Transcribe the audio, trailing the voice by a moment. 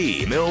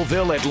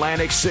Millville,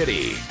 Atlantic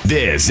City.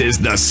 This is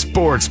the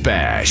Sports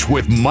Bash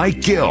with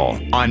Mike Gill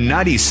on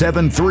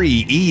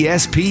 97.3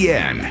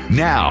 ESPN.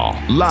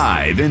 Now,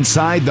 live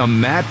inside the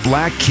Matt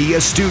Black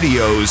Kia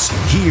Studios,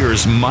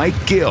 here's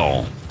Mike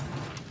Gill.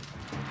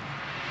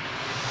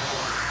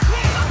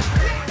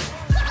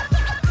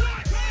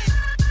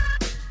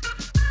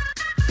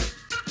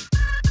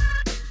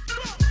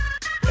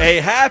 A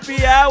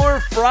happy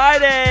hour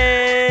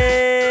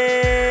Friday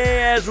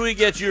as we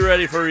get you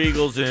ready for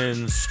Eagles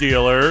and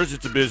Steelers.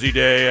 It's a busy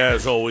day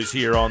as always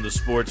here on the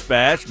Sports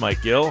Bash.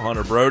 Mike Gill,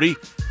 Hunter Brody,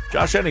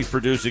 Josh Henning's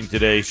producing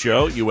today's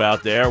show. You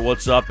out there,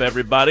 what's up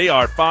everybody?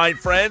 Our fine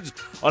friends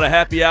on a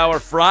happy hour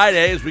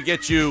Friday as we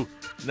get you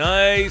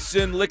nice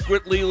and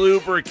liquidly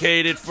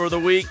lubricated for the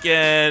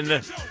weekend.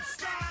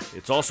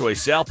 It's also a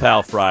Sal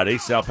Pal Friday.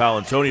 Sal Pal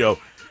Antonio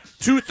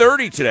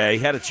 2:30 today.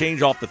 Had to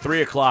change off the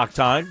 3 o'clock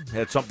time.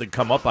 Had something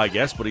come up, I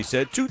guess, but he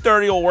said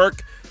 2:30 will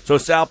work. So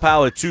Sal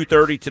Pal at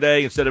 2:30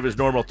 today instead of his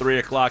normal 3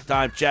 o'clock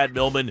time. Chad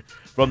Millman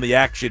from the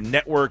Action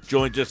Network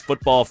joins us.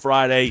 Football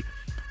Friday.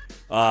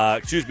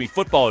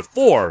 Football at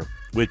 4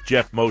 with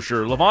Jeff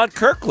Mosher. Levon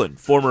Kirkland,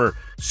 former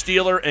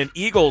Steeler and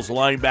Eagles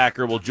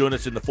linebacker, will join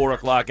us in the 4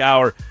 o'clock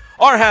hour.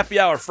 Our happy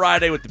hour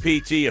Friday with the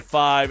PT at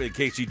 5. And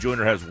Casey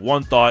Joyner has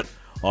one thought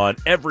on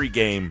every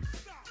game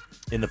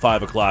in the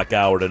 5 o'clock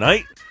hour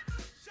tonight.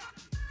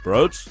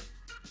 Brodes,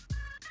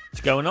 what's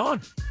going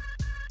on?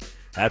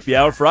 Happy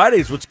Hour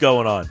Fridays, what's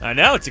going on? I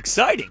know, it's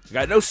exciting.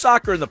 Got no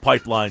soccer in the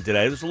pipeline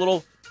today. There's a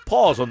little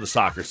pause on the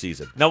soccer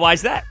season. Now, why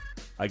is that?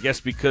 I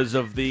guess because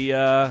of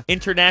the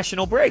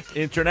international break.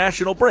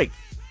 International break.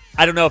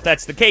 I don't know if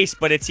that's the case,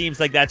 but it seems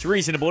like that's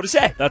reasonable to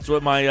say. That's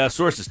what my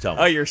sources tell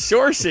me. Oh, your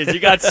sources. You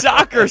got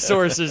soccer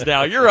sources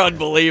now. You're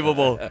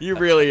unbelievable. You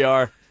really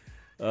are.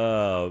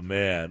 Oh,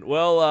 man.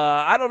 Well,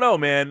 I don't know,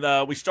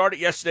 man. We started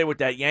yesterday with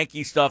that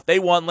Yankee stuff. They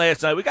won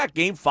last night. We got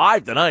Game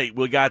 5 tonight.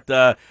 We got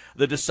the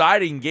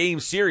deciding game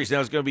series. Now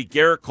it's going to be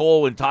Garrett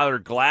Cole and Tyler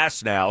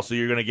Glass now. So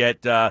you're going to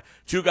get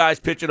two guys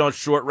pitching on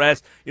short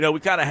rest. You know, we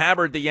kind of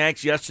hammered the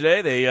Yanks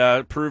yesterday.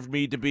 They proved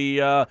me to be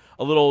a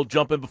little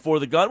jumping before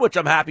the gun, which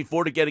I'm happy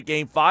for to get a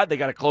Game 5. They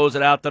got to close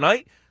it out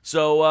tonight.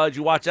 So did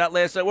you watch that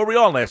last night? Where were we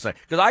on last night?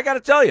 Because I got to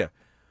tell you,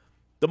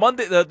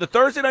 the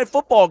Thursday night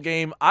football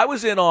game I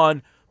was in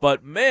on.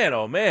 But, man,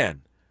 oh,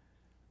 man,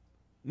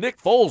 Nick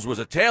Foles was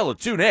a tale of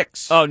two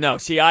Nicks. Oh, no.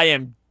 See, I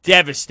am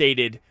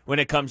devastated when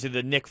it comes to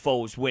the Nick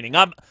Foles winning.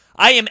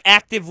 I am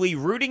actively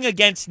rooting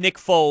against Nick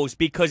Foles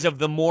because of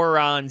the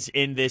morons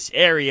in this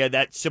area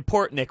that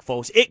support Nick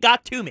Foles. It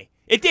got to me.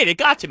 It did. It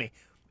got to me.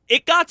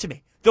 It got to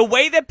me. The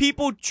way that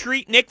people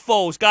treat Nick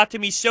Foles got to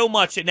me so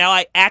much that now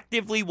I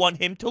actively want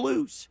him to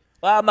lose.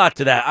 Well, I'm not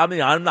to that. I mean,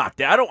 I'm not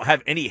there. I don't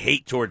have any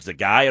hate towards the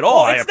guy at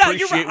all. I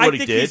appreciate what he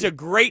did. I think he's a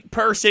great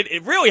person.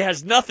 It really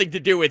has nothing to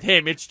do with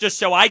him. It's just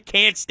so I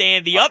can't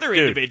stand the other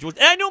individuals.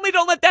 And I normally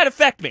don't let that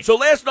affect me. So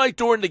last night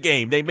during the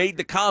game, they made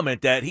the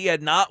comment that he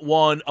had not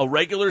won a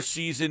regular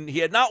season. He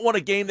had not won a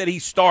game that he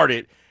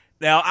started.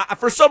 Now,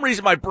 for some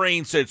reason, my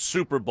brain said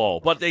Super Bowl,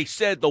 but they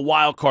said the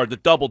wild card, the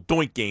double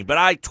doink game. But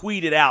I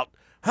tweeted out,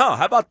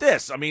 how about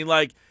this? I mean,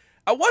 like,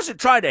 I wasn't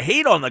trying to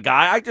hate on the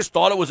guy. I just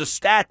thought it was a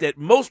stat that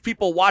most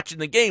people watching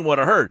the game would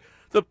have heard.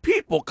 The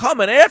people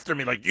coming after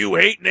me like, you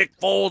hate Nick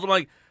Foles. I'm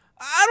like,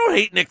 I don't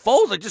hate Nick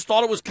Foles. I just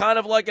thought it was kind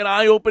of like an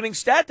eye-opening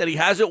stat that he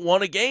hasn't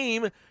won a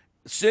game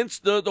since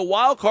the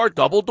wild card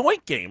double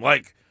doink game.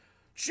 Like,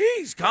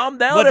 geez, calm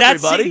down,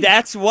 everybody.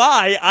 That's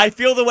why I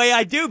feel the way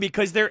I do,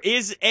 because there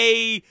is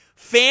a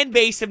fan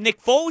base of Nick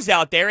Foles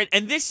out there,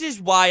 and this is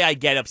why I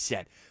get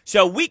upset.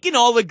 So we can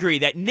all agree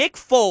that Nick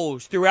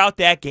Foles throughout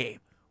that game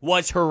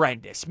was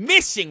horrendous.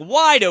 Missing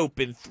wide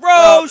open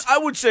throws. I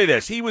would say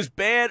this. He was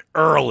bad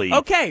early.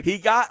 Okay. He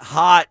got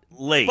hot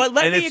late. But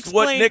let me it's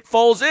explain. What Nick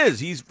Foles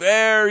is. He's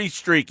very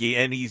streaky,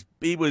 and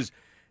he was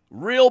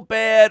real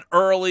bad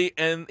early,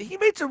 and he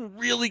made some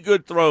really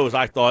good throws,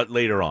 I thought,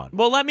 later on.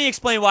 Well, let me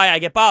explain why I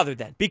get bothered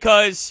then.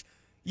 Because,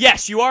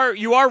 yes, you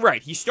are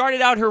right. He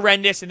started out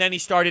horrendous, and then he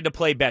started to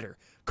play better.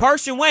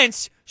 Carson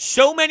Wentz,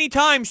 so many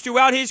times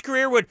throughout his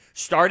career, would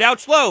start out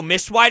slow,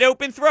 miss wide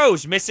open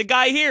throws, miss a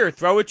guy here,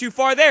 throw it too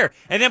far there.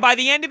 And then by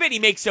the end of it, he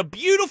makes a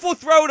beautiful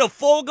throw to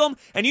Fulgham.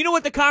 And you know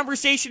what the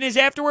conversation is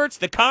afterwards?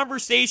 The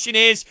conversation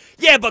is,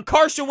 yeah, but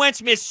Carson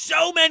Wentz missed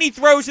so many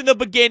throws in the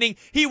beginning.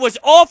 He was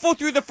awful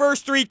through the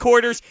first 3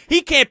 quarters.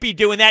 He can't be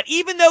doing that.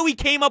 Even though he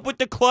came up with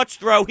the clutch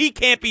throw, he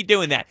can't be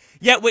doing that.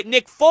 Yet with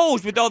Nick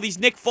Foles, with all these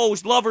Nick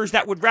Foles lovers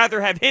that would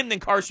rather have him than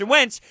Carson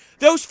Wentz,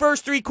 those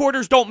first 3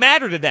 quarters don't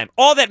matter to them.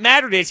 All that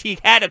mattered is he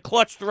had a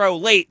clutch throw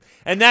late,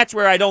 and that's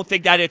where I don't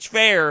think that it's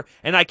fair,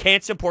 and I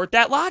can't support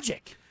that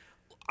logic.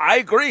 I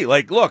agree.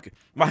 Like, look,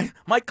 my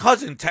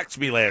cousin texted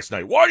me last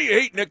night. Why do you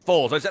hate Nick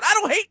Foles? I said, I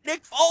don't hate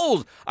Nick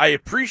Foles. I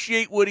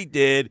appreciate what he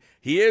did.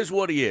 He is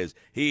what he is.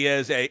 He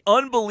is an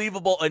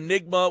unbelievable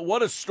enigma.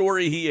 What a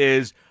story he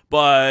is.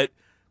 But,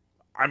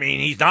 I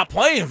mean, he's not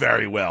playing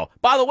very well.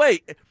 By the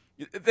way,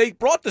 they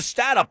brought the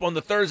stat up on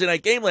the Thursday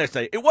night game last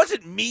night. It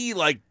wasn't me,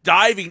 like,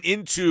 diving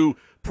into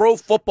Pro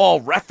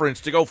Football Reference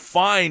to go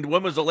find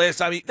when was the last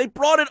time they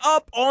brought it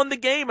up on the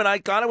game, and I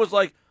kind of was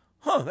like,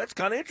 that's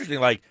kind of interesting.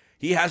 Like,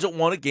 he hasn't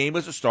won a game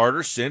as a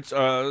starter since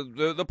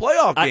the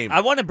playoff game.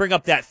 I want to bring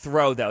up that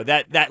throw, though.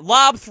 That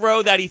lob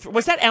throw that he threw.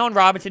 Was that Allen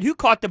Robinson? Who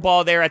caught the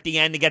ball there at the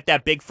end to get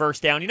that big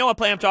first down? You know what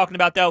play I'm talking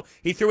about, though?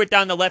 He threw it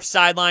down the left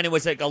sideline. It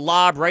was like a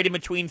lob right in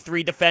between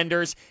 3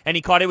 defenders, and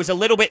he caught it. It was a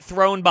little bit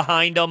thrown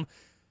behind him.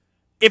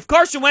 If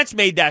Carson Wentz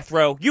made that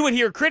throw, you would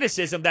hear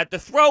criticism that the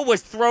throw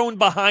was thrown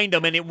behind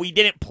him and we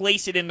didn't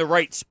place it in the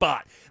right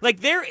spot. Like,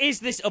 there is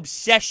this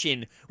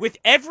obsession with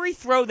every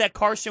throw that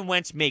Carson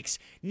Wentz makes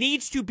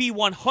needs to be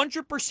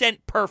 100%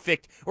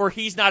 perfect or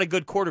he's not a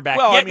good quarterback.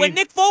 Well, Yet when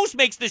Nick Foles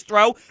makes this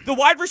throw, the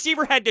wide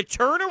receiver had to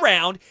turn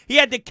around. He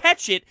had to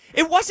catch it.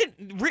 It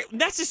wasn't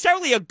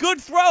necessarily a good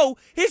throw.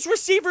 His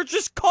receiver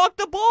just caught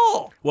the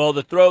ball. Well,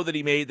 the throw that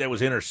he made that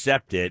was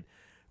intercepted,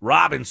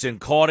 Robinson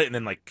caught it and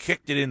then,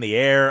 kicked it in the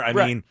air. I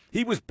mean,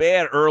 he was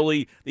bad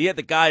early. He had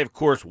the guy, of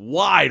course,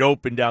 wide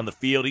open down the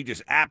field. He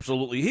was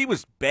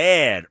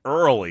bad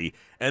early.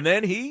 And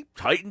then he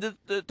tightened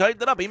it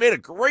up. He made a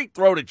great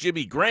throw to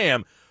Jimmy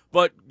Graham,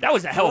 but that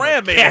was a hell of a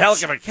Graham catch. made a hell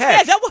of a catch.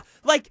 Yeah, that was,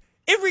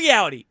 in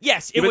reality,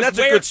 yes, it was that's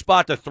a good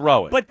spot to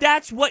throw it. But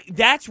that's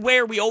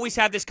where we always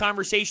have this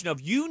conversation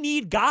of you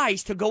need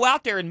guys to go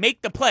out there and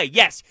make the play.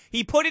 Yes,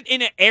 he put it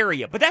in an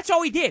area, but that's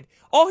all he did.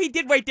 All he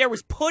did right there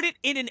was put it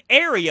in an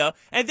area,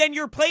 and then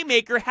your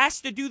playmaker has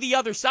to do the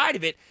other side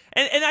of it.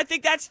 And I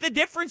think that's the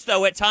difference,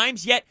 though, at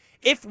times. Yet,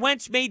 if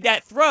Wentz made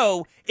that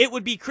throw, it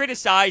would be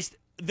criticized.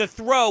 The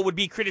throw would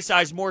be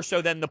criticized more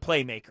so than the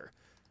playmaker.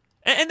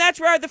 And that's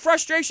where the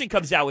frustration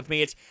comes out with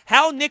me. It's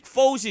how Nick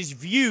Foles is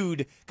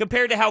viewed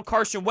compared to how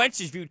Carson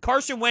Wentz is viewed.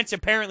 Carson Wentz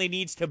apparently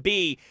needs to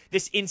be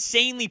this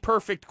insanely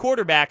perfect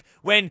quarterback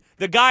when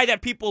the guy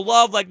that people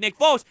love, like Nick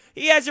Foles,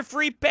 he has a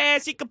free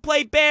pass, he can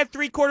play bad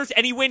 3 quarters,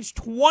 and he wins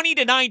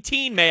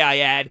 20-19, may I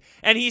add,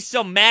 and he's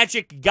some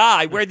magic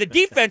guy where the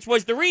defense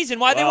was the reason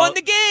why they won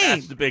the game.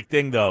 That's the big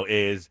thing, though,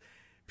 is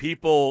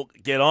people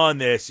get on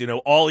this,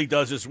 all he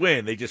does is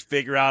win. They just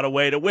figure out a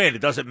way to win.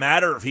 It doesn't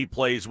matter if he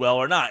plays well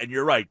or not. And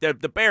you're right. The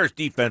Bears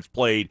defense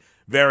played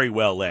very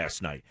well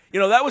last night.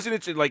 That was an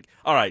interesting,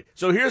 all right,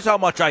 so here's how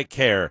much I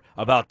care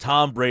about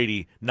Tom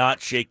Brady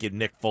not shaking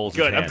Nick Foles'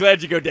 Good. hand. I'm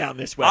glad you go down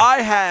this way.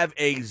 I have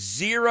a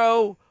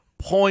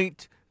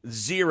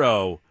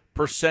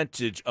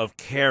 0.0% of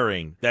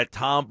caring that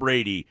Tom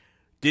Brady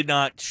did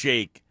not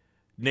shake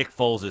Nick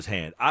Foles'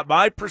 hand.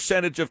 My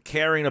percentage of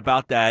caring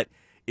about that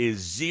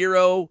is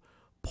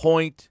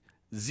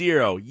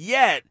 0.0.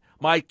 Yet,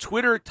 my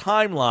Twitter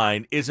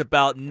timeline is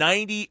about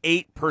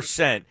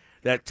 98%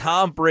 that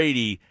Tom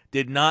Brady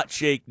did not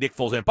shake Nick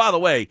Foles' hand. By the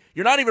way,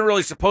 you're not even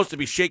really supposed to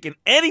be shaking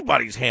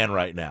anybody's hand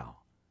right now.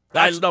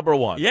 That's number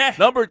one. Yeah.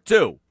 Number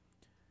two,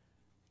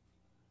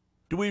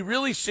 do we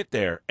really sit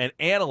there and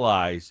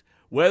analyze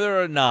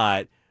whether or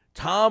not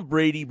Tom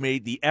Brady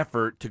made the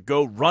effort to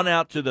go run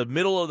out to the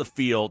middle of the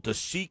field to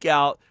seek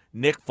out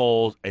Nick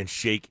Foles and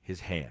shake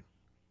his hand?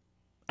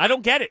 I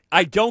don't get it.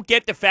 I don't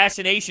get the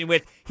fascination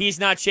with he's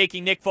not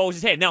shaking Nick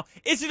Foles' hand. Now,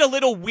 is it a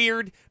little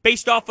weird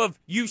based off of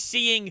you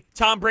seeing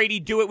Tom Brady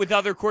do it with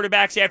other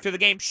quarterbacks after the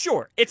game?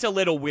 Sure, it's a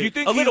little weird. You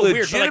think a little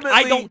weird, but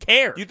I don't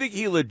care. You think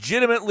he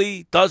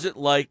legitimately doesn't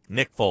like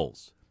Nick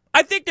Foles?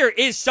 I think there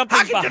is something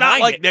behind it. behind How can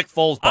you not like Nick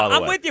Foles, by the way?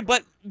 I'm with you,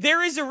 but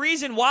there is a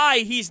reason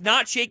why he's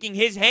not shaking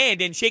his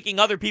hand and shaking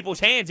other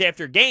people's hands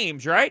after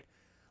games, right?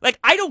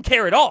 I don't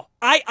care at all.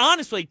 I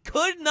honestly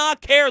could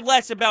not care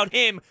less about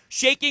him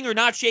shaking or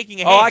not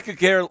shaking a hand. Oh, I could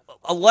care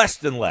less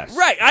than less.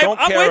 Right. I'm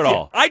care with at you.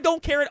 all. I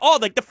don't care at all.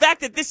 The fact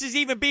that this is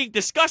even being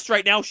discussed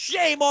right now,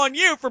 shame on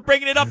you for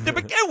bringing it up to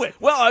begin with.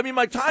 Well, I mean,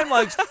 my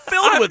timeline's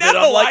filled with it.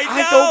 I'm like,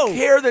 I don't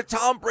care that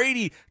Tom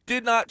Brady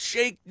did not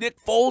shake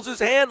Nick Foles'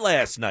 hand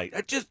last night.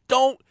 I just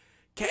don't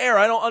care.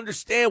 I don't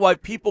understand why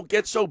people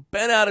get so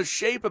bent out of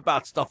shape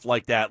about stuff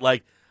like that.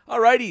 All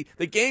righty,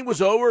 the game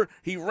was over.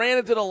 He ran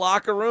into the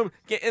locker room,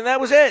 and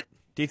that was it.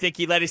 Do you think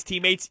he let his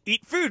teammates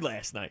eat food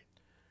last night?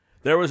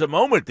 There was a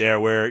moment there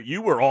where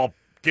you were all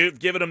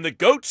giving him the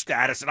GOAT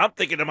status, and I'm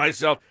thinking to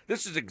myself,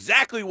 this is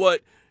exactly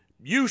what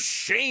you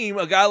shame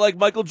a guy like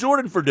Michael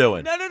Jordan for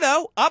doing.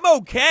 No. I'm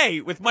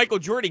okay with Michael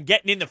Jordan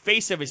getting in the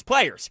face of his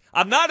players.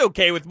 I'm not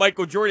okay with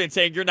Michael Jordan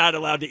saying you're not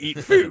allowed to eat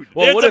food.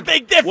 Well, There's a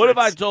big difference. What if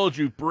I told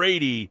you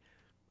Brady,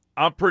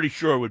 I'm pretty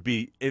sure it would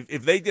be,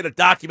 if they did a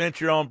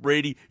documentary on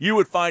Brady, you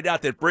would find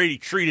out that Brady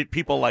treated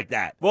people like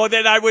that. Well,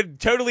 then I would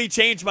totally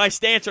change my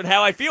stance on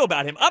how I feel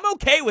about him. I'm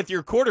okay with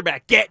your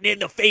quarterback getting in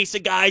the face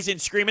of guys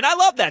and screaming. I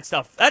love that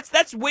stuff.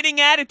 That's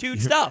winning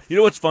attitude stuff. You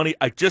know what's funny?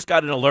 I just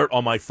got an alert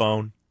on my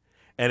phone,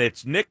 and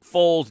it's Nick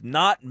Foles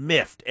not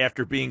miffed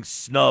after being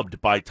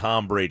snubbed by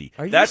Tom Brady.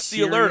 That's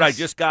serious? The alert I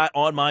just got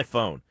on my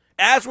phone.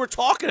 As we're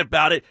talking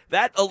about it,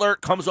 that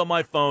alert comes on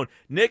my phone.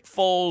 Nick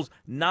Foles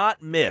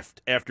not miffed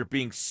after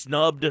being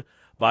snubbed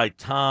by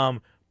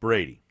Tom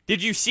Brady.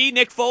 Did you see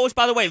Nick Foles,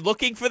 by the way,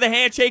 looking for the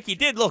handshake? He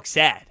did look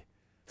sad.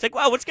 It's like,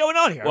 wow, what's going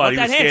on here? Well, he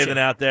that was handshake.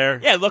 standing out there.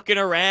 Yeah, looking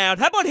around.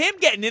 How about him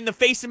getting in the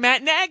face of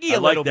Matt Nagy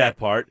a little bit? I like that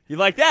part. You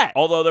like that?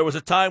 Although there was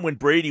a time when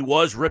Brady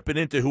was ripping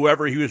into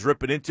whoever he was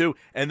ripping into,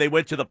 and they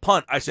went to the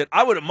punt. I said,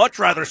 I would have much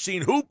rather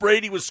seen who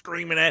Brady was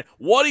screaming at,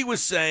 what he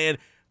was saying,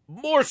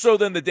 more so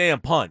than the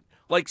damn punt.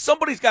 Like,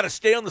 somebody's got to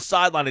stay on the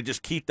sideline and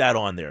just keep that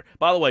on there.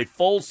 By the way,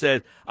 Foles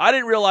said, I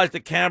didn't realize the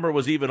camera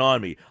was even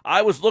on me.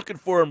 I was looking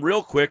for him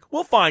real quick.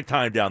 We'll find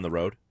time down the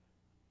road.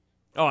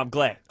 Oh, I'm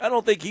glad. I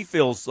don't think he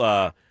feels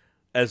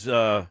as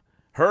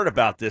hurt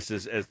about this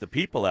as the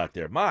people out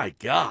there. My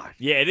God.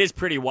 Yeah, it is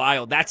pretty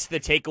wild. That's the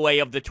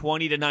takeaway of the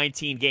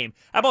 20-19 game.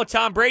 How about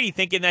Tom Brady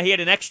thinking that he had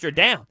an extra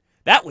down?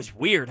 That was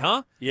weird,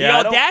 huh?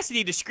 Yeah, the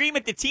audacity to scream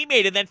at the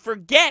teammate and then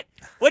forget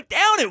what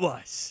down it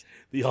was.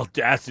 The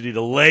audacity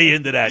to lay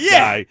into that Yeah,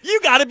 guy. you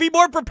got to be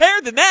more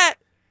prepared than that.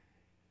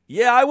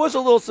 Yeah, I was a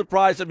little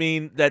surprised. I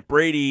mean, that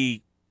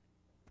Brady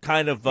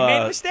kind of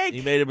made a mistake.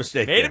 He made a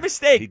mistake. Made there. a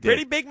mistake. He did.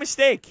 Pretty big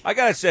mistake. I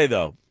got to say,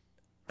 though,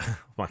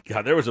 my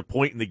God, there was a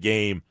point in the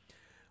game.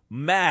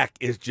 Mack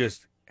is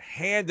just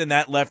handing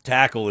that left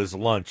tackle his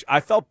lunch. I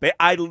felt bad.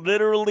 I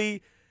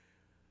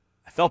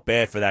felt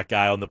bad for that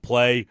guy on the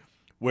play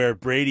where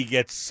Brady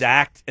gets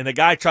sacked, and the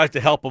guy tries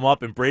to help him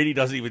up, and Brady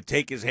doesn't even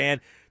take his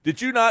hand.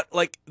 Did you not,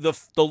 like, the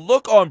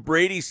look on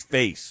Brady's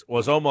face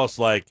was almost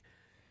like,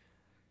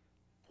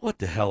 what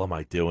the hell am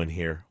I doing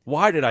here?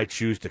 Why did I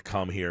choose to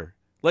come here?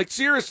 Like,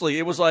 seriously,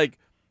 it was like,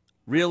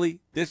 really?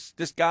 This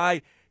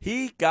guy,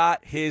 he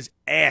got his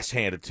ass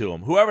handed to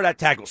him. Whoever that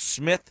tackle,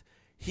 Smith,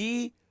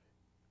 he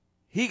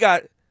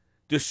got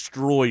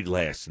destroyed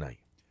last night.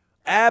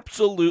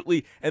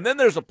 Absolutely. And then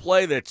there's a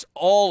play that's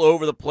all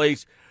over the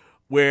place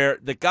where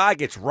the guy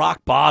gets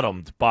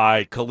rock-bottomed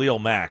by Khalil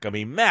Mack. I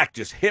mean, Mack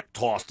just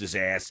hip-tossed his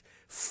ass,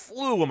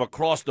 flew him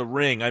across the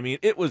ring. I mean,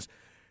 it was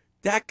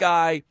 – that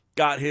guy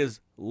got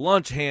his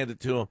lunch handed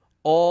to him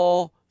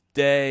all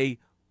day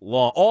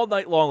long, all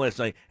night long last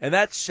night. And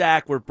that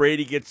sack where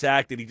Brady gets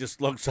sacked and he just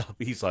looks up,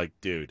 he's like,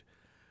 dude,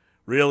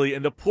 really?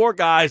 And the poor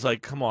guy's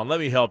like, come on, let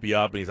me help you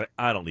up. And he's like,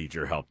 I don't need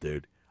your help,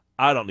 dude.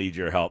 I don't need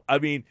your help. I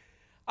mean,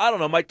 I don't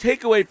know. My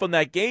takeaway from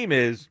that game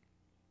is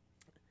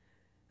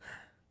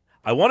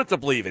I wanted to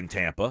believe in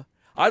Tampa.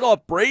 I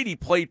thought Brady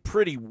played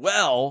pretty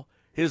well.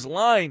 His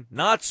line,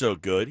 not so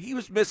good. He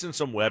was missing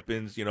some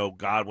weapons. You know,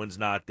 Godwin's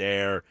not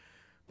there.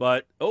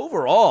 But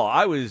overall,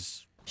 I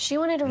was She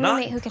wanted a not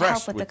roommate who could help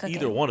impressed with the with cooking.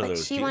 either one of Like,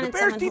 those she teams. The wanted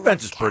Bears' someone who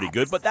defense loved is pretty good,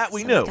 cats. but that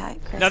we So knew.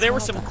 got Chris Now, there were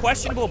all some done.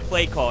 questionable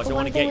play calls. I The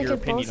want one to get thing your we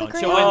could opinion both on.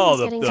 agree So, on Oh, is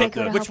the- getting the-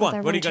 Tycho to which help one? with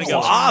our What are you gonna winter go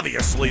Well, with?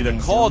 obviously, the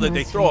call that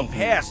they throw a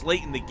pass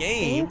late in the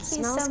game. Thank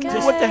you so Dude,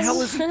 much. what the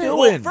hell is he doing?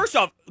 Well, first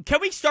off, can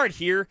we start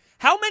here?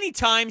 How many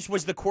times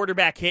was the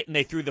quarterback hit and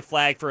they threw the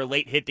flag for a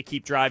late hit to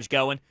keep drives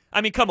going?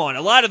 I mean, come on.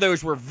 A lot of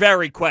those were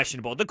very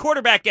questionable. The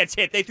quarterback gets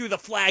hit. They threw the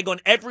flag on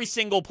every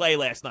single play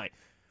last night.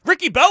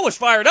 Ricky Bell was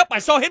fired up. I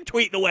saw him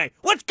tweeting away.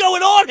 What's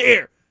going on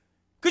here?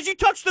 Because you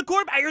touched the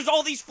quarterback. Here's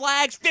all these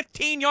flags,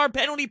 15-yard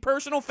penalty,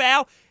 personal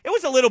foul. It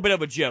was a little bit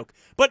of a joke.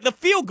 But the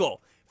field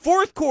goal,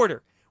 fourth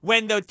quarter,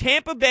 when the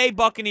Tampa Bay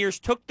Buccaneers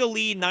took the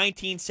lead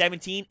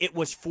 19-17, it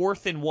was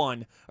 4th and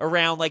 1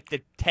 around like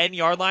the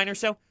 10-yard line or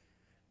so.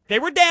 They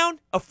were down.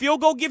 A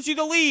field goal gives you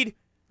the lead.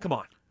 Come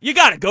on. You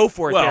got to go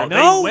for it Well, there.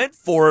 No? they went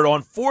for it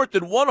on 4th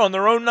and 1 on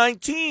their own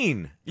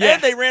 19. Yeah.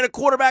 And they ran a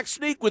quarterback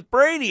sneak with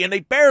Brady, and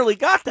they barely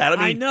got that.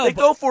 I mean, know, they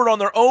but- go for it on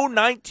their own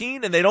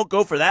 19, and they don't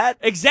go for that?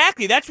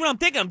 Exactly. That's what I'm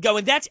thinking. I'm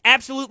going, that's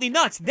absolutely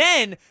nuts.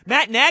 Then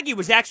Matt Nagy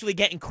was actually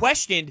getting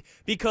questioned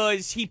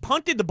because he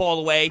punted the ball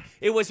away.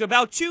 It was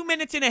about 2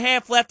 minutes and a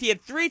half left. He had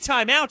 3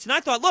 timeouts. And I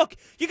thought, look,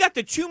 you got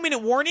the 2-minute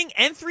warning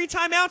and 3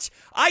 timeouts.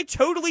 I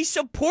totally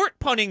support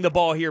punting the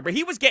ball here. But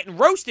he was getting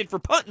roasted for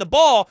punting the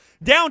ball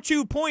down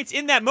 2 points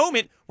in that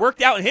moment.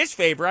 Worked out in his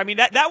favor. I mean,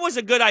 that was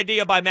a good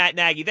idea by Matt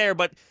Nagy there.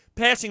 But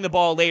passing the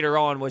ball later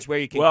on was where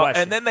you can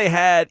question. And then they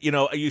had,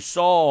 you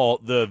saw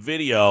the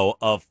video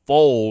of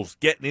Foles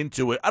getting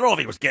into it. I don't know if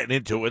he was getting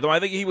into it with him. I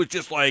think he was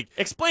just like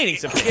explaining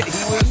some he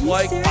was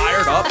like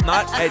fired up,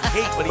 not at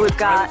hate, but he was We've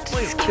trying got to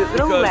explain this it cute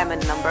little because- lemon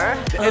number.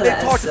 And they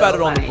talked about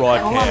it on the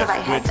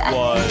broadcast, which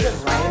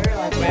was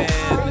when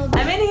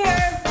I'm in here.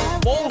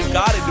 Foles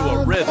got into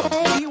a rhythm.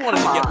 He wanted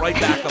to get right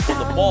back up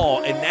on the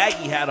ball, and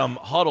Nagy had him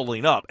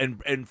huddling up. And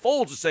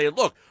Foles is saying,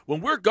 look,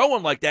 when we're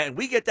going like that and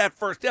we get that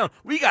first down,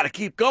 we got to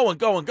keep going.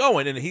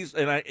 And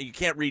you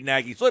can't read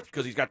Nagy's lips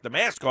because he's got the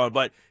mask on,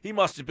 but he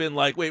must have been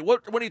like, wait,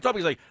 what are you talking?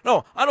 He's like,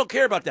 no, I don't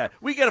care about that.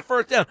 We get a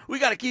first down. We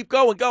got to keep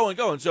going.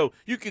 So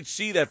you could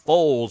see that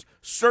Foles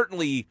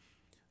certainly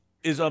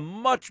is a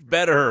much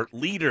better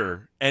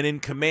leader and in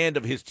command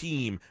of his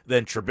team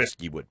than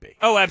Trubisky would be.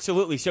 Oh,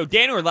 absolutely. So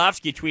Dan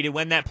Orlovsky tweeted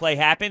when that play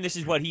happened, this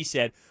is what he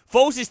said.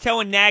 Foles is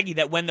telling Nagy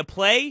that when they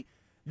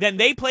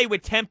play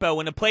with tempo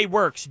and the play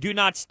works, do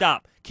not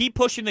stop. Keep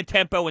pushing the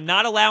tempo and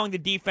not allowing the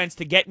defense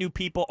to get new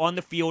people on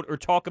the field or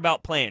talk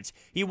about plans.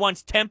 He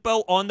wants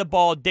tempo on the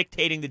ball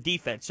dictating the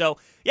defense. So,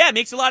 yeah, it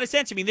makes a lot of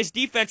sense. I mean, this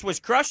defense was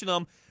crushing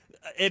them.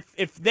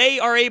 If they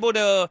are able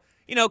to,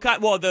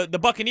 the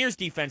Buccaneers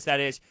defense, that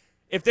is,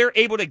 if they're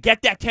able to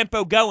get that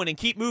tempo going and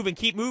keep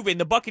moving,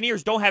 the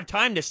Buccaneers don't have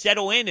time to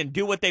settle in and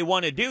do what they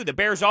want to do. The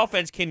Bears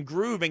offense can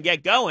groove and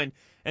get going.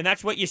 And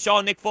that's what you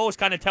saw Nick Foles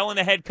kind of telling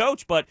the head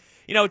coach. But,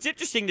 it's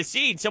interesting to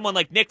see someone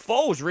like Nick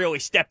Foles really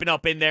stepping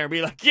up in there and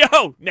be like,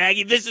 yo,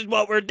 Nagy, this is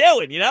what we're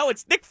doing.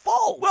 It's Nick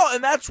Foles. Well,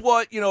 and that's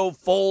what,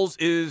 Foles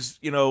is,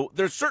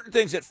 there's certain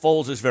things that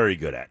Foles is very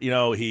good at.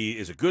 He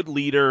is a good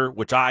leader,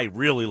 which I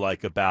really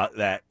like about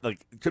that.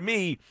 Like, to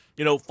me,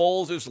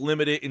 Foles is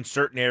limited in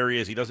certain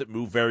areas. He doesn't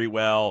move very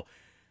well.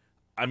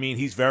 I mean,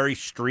 he's very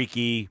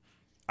streaky.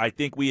 I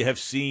think we have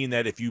seen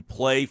that if you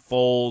play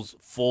Foles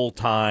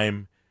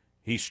full-time,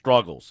 he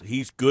struggles.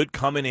 He's good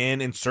coming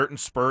in certain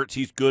spurts.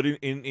 He's good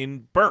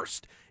in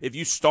burst. If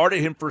you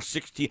started him for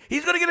 16,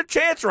 he's going to get a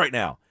chance right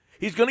now.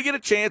 He's going to get a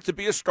chance to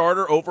be a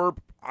starter over,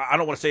 I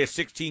don't want to say a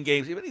 16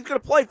 games. He's going to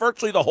play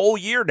virtually the whole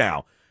year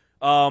now.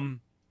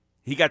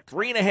 He got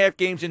 3.5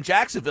 games in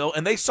Jacksonville,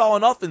 and they saw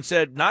enough and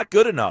said, not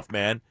good enough,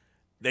 man.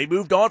 They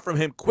moved on from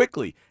him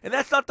quickly. And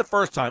that's not the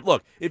first time.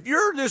 Look, if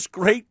you're this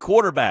great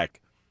quarterback,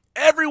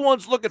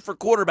 everyone's looking for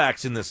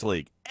quarterbacks in this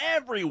league.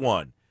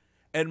 Everyone.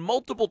 And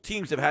multiple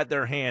teams have had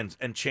their hands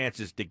and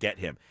chances to get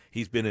him.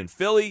 He's been in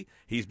Philly.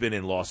 He's been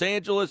in Los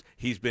Angeles.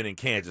 He's been in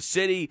Kansas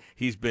City.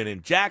 He's been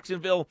in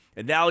Jacksonville.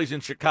 And now he's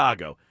in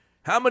Chicago.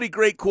 How many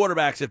great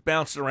quarterbacks have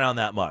bounced around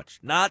that much?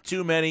 Not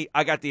too many.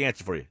 I got the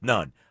answer for you.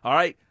 None. All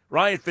right?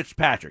 Ryan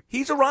Fitzpatrick.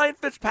 He's a Ryan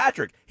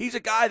Fitzpatrick. He's a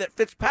guy that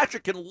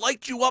Fitzpatrick can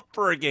light you up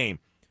for a game.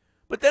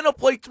 But then he'll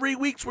play 3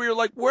 weeks where you're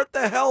like, what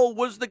the hell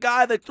was the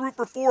guy that threw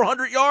for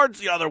 400 yards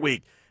the other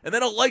week? And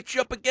then he'll light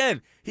you up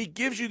again. He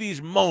gives you these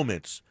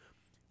moments.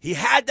 He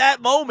had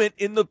that moment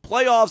in the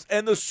playoffs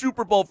and the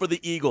Super Bowl for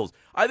the Eagles.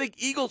 I think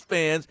Eagles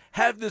fans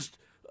have this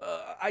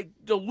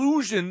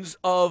delusions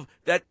of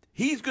that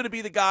he's going to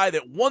be the guy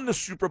that won the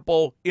Super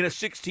Bowl in a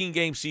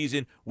 16-game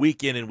season,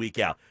 week in and week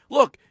out.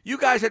 Look, you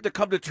guys have to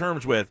come to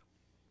terms with,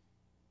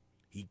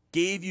 he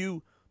gave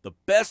you the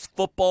best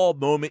football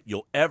moment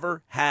you'll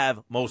ever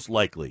have, most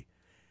likely.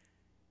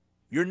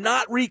 You're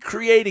not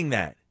recreating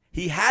that.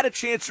 He had a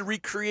chance to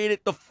recreate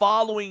it the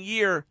following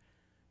year,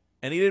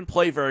 and he didn't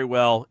play very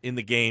well in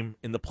the game,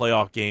 in the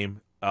playoff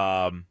game.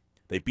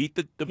 They beat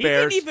the Bears. He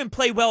didn't even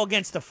play well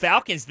against the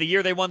Falcons the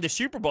year they won the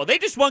Super Bowl. They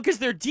just won because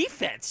their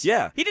defense.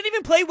 Yeah. He didn't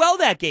even play well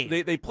that game.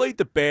 They played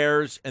the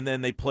Bears, and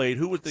then they played,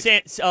 who was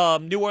the...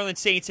 New Orleans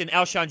Saints, and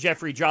Alshon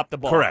Jeffrey dropped the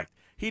ball. Correct.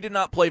 He did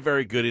not play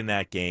very good in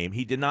that game.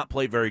 He did not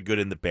play very good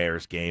in the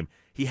Bears game.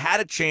 He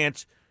had a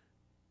chance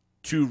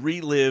to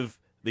relive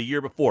the year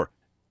before.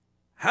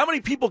 How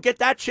many people get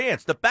that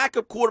chance? The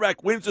backup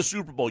quarterback wins the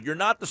Super Bowl. You're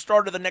not the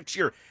starter the next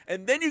year.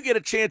 And then you get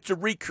a chance to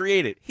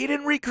recreate it. He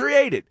didn't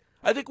recreate it.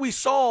 I think we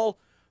saw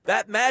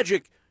that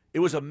magic. It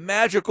was a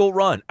magical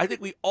run. I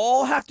think we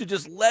all have to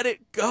just let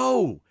it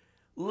go.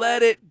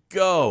 Let it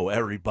go,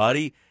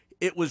 everybody.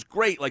 It was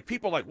great. Like,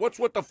 people are like, what's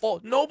with the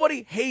Foles?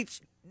 Nobody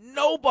hates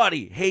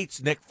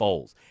Nick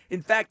Foles.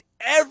 In fact,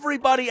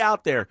 everybody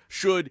out there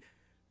should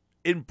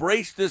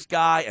embrace this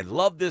guy and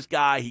love this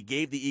guy. He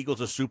gave the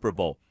Eagles a Super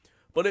Bowl.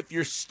 But if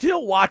you're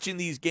still watching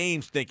these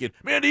games thinking,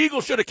 man, the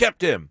Eagles should have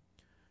kept him,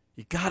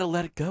 you got to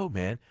let it go,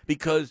 man,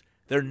 because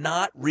they're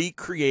not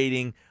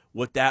recreating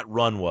what that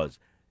run was.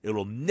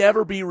 It'll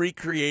never be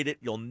recreated.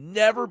 You'll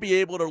never be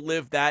able to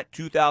live that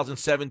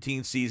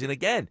 2017 season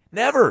again.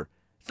 Never.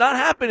 It's not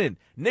happening.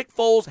 Nick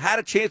Foles had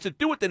a chance to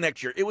do it the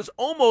next year. It was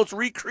almost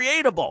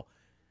recreatable,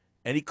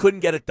 and he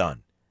couldn't get it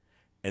done.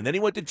 And then he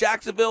went to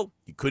Jacksonville.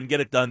 He couldn't get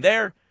it done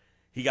there.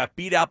 He got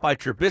beat out by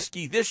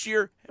Trubisky this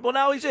year. Well,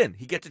 now he's in.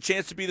 He gets a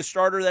chance to be the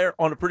starter there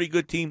on a pretty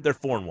good team. They're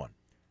 4-1.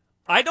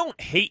 I don't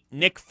hate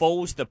Nick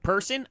Foles, the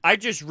person. I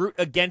just root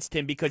against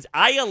him because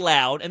I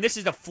allowed, and this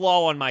is a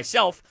flaw on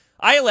myself,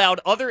 I allowed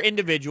other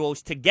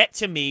individuals to get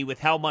to me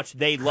with how much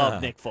they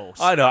love Nick Foles.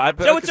 I know.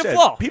 So it's a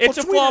flaw. It's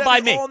a flaw by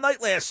me. All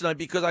night last night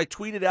because I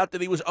tweeted out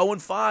that he was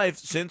 0-5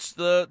 since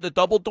the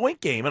double doink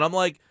game. And I'm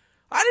like,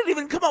 I didn't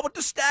even come up with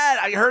the stat.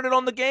 I heard it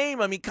on the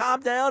game. I mean, calm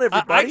down,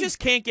 everybody. I just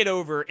can't get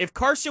over if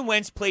Carson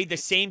Wentz played the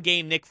same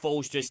game Nick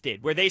Foles just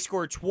did, where they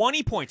scored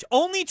 20 points,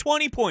 only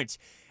 20 points.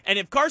 And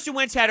if Carson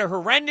Wentz had a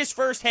horrendous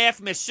first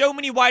half, missed so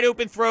many wide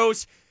open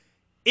throws,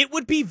 it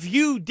would be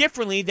viewed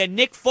differently than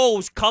Nick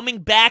Foles coming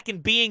back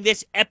and being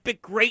this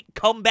epic, great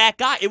comeback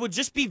guy. It would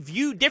just be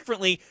viewed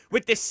differently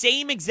with the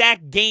same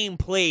exact game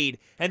played.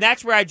 And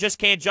that's where I just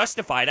can't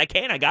justify it. I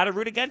can't. I got to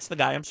root against the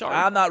guy. I'm sorry.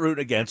 I'm not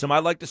rooting against him.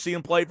 I'd like to see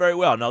him play very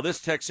well. Now, this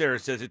text here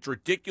says it's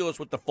ridiculous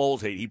with the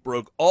Foles hate. He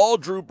broke all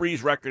Drew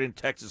Brees' record in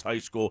Texas high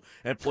school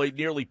and played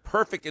nearly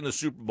perfect in the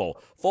Super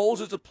Bowl.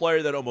 Foles is a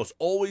player that almost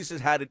always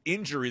has had an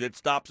injury that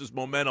stops his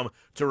momentum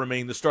to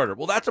remain the starter.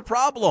 Well, that's a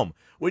problem.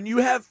 When you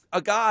have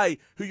a guy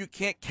who you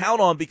can't count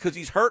on because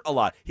he's hurt a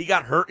lot. He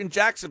got hurt in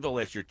Jacksonville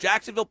last year.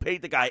 Jacksonville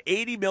paid the guy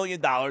 $80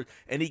 million,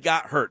 and he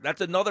got hurt. That's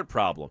another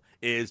problem,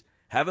 is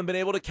haven't been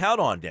able to count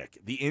on Nick.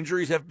 The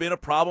injuries have been a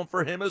problem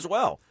for him as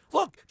well.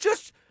 Look,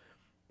 just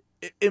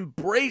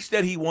embrace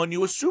that he won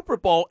you a Super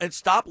Bowl and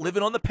stop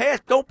living on the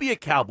past. Don't be a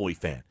Cowboy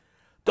fan.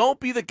 Don't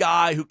be the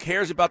guy who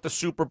cares about the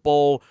Super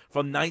Bowl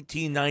from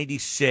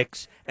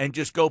 1996 and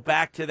just go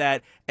back to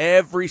that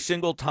every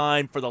single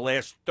time for the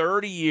last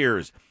 30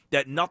 years.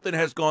 that nothing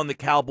has gone the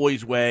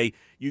Cowboys' way.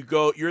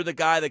 You're the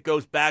guy that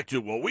goes back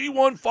to, well, we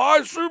won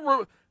 5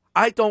 Super.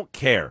 I don't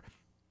care.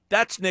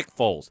 That's Nick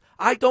Foles.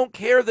 I don't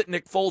care that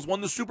Nick Foles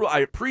won the Super Bowl. I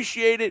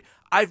appreciate it.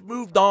 I've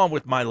moved on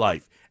with my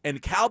life.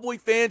 And Cowboy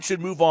fans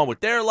should move on with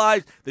their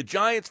lives. The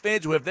Giants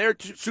fans who have their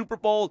Super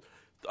Bowl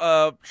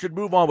should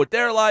move on with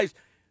their lives.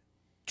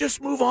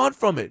 Just move on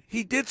from it.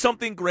 He did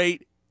something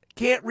great.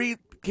 Can't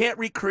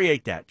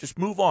recreate that. Just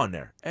move on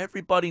there.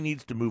 Everybody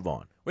needs to move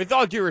on. With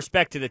all due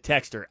respect to the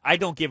texter, I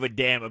don't give a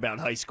damn about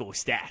high school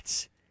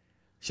stats.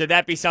 Should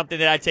that be something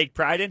that I take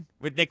pride in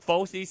with Nick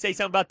Foles? Did he say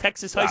something about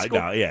Texas high school?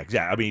 No, yeah,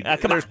 exactly. I mean,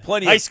 come there's on.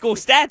 plenty high of school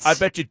stats. I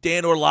bet you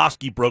Dan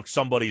Orlovsky broke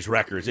somebody's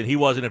records, and he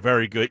wasn't a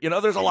very good.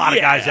 There's a lot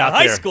of guys out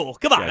high there. High school.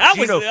 Come on. Yeah,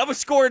 I was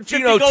scoring 50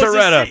 Gino goals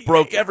Torretta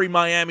broke every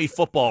Miami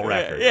football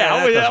record.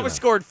 I was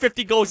scoring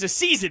 50 goals a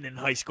season in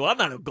high school. I'm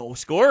not a goal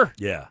scorer.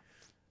 Yeah.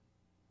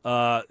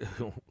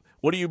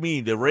 What do you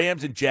mean? The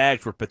Rams and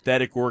Jags were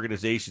pathetic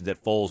organizations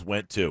that Foles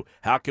went to.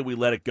 How can we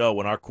let it go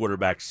when our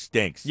quarterback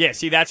stinks? Yeah,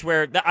 see, that's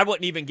where I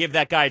wouldn't even give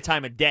that guy a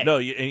time of day. No,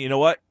 and you know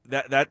what?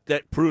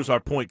 That proves our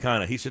point,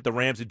 kind of. He said the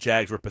Rams and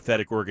Jags were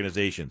pathetic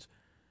organizations.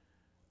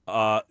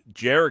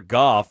 Jared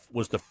Goff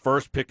was the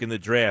first pick in the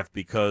draft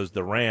because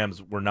the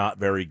Rams were not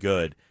very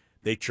good.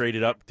 They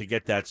traded up to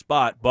get that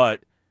spot,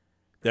 but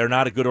they're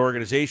not a good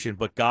organization,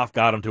 but Goff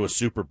got them to a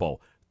Super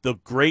Bowl. The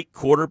great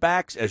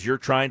quarterbacks, as you're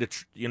trying to,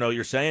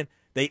 you're saying,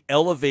 they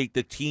elevate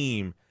the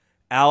team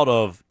out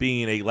of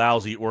being a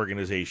lousy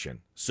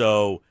organization.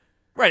 So,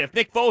 right, if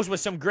Nick Foles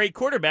was some great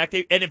quarterback,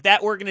 and if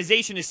that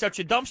organization is such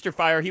a dumpster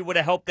fire, he would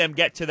have helped them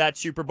get to that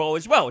Super Bowl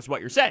as well, is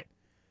what you're saying.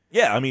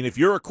 Yeah, I mean, if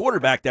you're a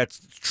quarterback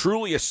that's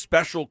truly a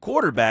special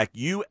quarterback,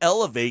 you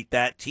elevate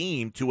that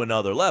team to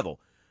another level.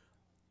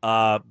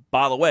 By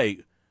the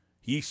way,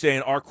 he's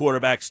saying our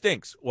quarterback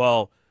stinks.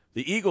 Well,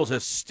 the Eagles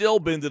have still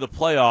been to the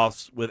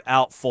playoffs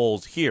without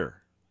Foles here.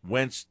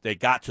 Wentz, they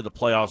got to the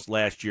playoffs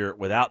last year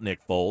without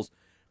Nick Foles.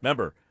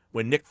 Remember,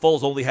 when Nick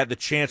Foles only had the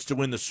chance to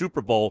win the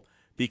Super Bowl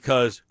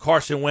because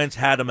Carson Wentz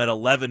had him at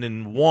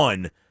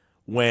 11-1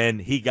 when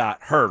he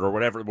got hurt, or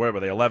whatever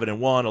they 11-1,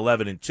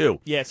 11-2.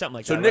 Yeah, something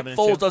like that. So Nick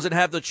Foles doesn't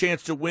have the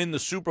chance to win the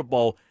Super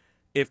Bowl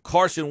if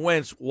Carson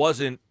Wentz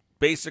wasn't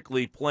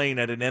basically playing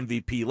at an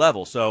MVP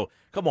level. So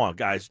come on,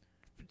 guys.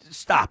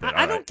 Stop it.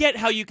 I don't get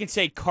how you can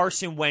say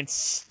Carson Wentz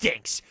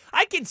stinks.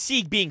 I can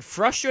see being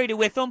frustrated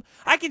with him.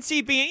 I can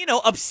see being,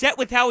 upset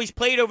with how he's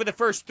played over the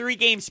first 3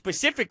 games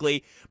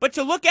specifically. But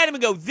to look at him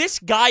and go, this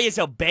guy is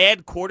a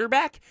bad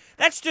quarterback,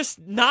 that's just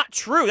not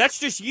true. That's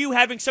just you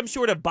having some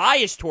sort of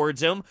bias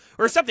towards him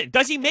or something.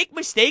 Does he make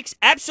mistakes?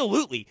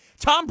 Absolutely.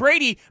 Tom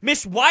Brady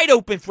missed wide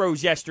open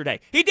throws yesterday.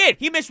 He did.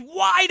 He missed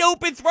wide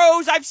open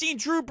throws. I've seen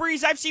Drew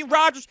Brees. I've seen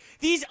Rodgers.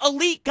 These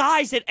elite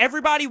guys that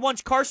everybody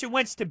wants Carson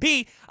Wentz to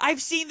be,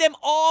 I've seen them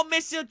all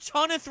miss a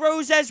ton of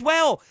throws as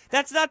well.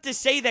 That's not to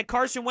say that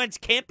Carson Wentz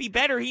can't be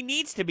better. He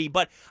needs to be.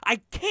 But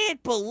I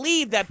can't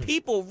believe that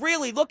people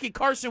really look at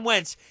Carson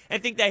Wentz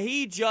and think that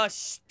he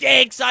just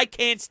stinks. I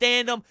can't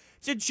stand him.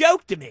 It's a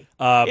joke to me.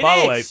 By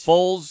the way,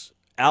 Foles,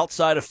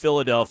 outside of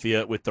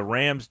Philadelphia, with the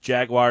Rams,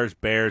 Jaguars,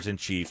 Bears, and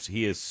Chiefs,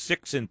 he is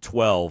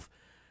 6-12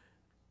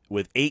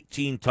 with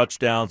 18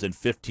 touchdowns and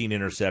 15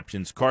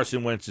 interceptions.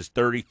 Carson Wentz is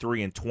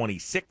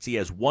 33-26. He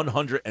has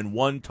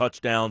 101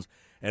 touchdowns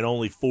and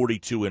only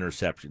 42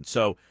 interceptions.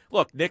 So,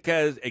 look, Nick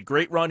has a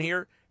great run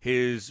here.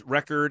 His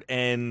record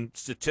and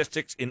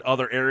statistics in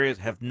other areas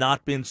have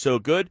not been so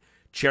good.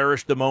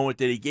 Cherish the moment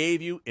that he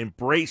gave you.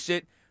 Embrace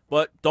it,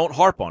 but don't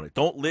harp on it.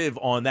 Don't live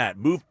on that.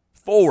 Move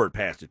forward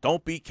past it.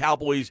 Don't be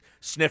Cowboys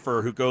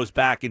sniffer who goes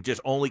back and just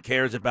only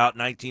cares about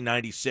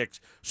 1996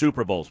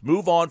 Super Bowls.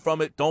 Move on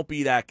from it. Don't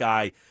be that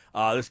guy.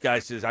 This guy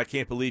says, I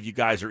can't believe you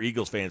guys are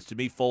Eagles fans. To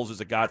me, Foles is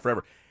a god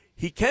forever.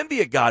 He can be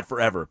a god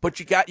forever, but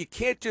you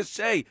can't just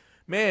say,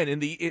 man,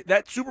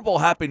 that Super Bowl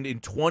happened in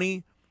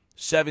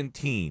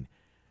 2017.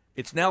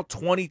 It's now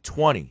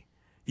 2020.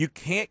 You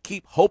can't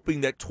keep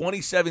hoping that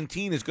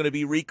 2017 is going to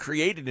be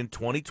recreated in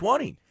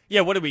 2020.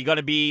 Yeah, what are we going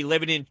to be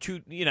living in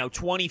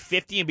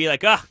 2050 and be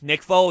like,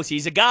 Nick Foles,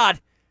 he's a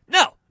god?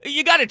 No,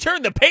 you got to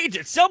turn the page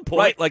at some point.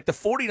 Right, like the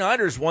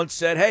 49ers once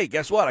said, hey,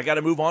 guess what? I got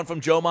to move on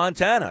from Joe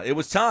Montana. It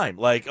was time.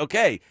 Like,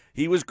 okay,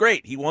 he was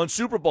great. He won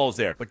Super Bowls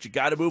there, but you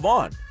got to move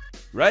on,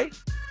 right?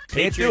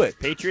 Can't do it.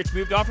 Patriots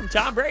moved on from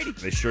Tom Brady.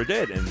 They sure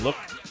did. And look,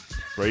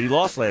 Brady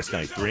lost last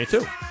night,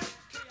 3-2.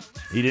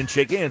 He didn't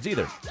shake hands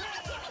either.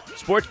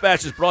 Sports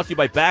Bash is brought to you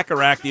by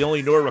Bacharach, the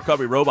only neuro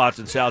recovery robots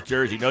in South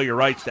Jersey. Know your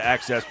rights to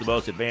access the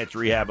most advanced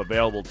rehab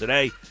available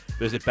today.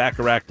 Visit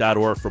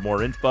Bacharach.org for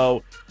more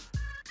info.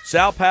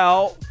 Sal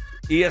Pal,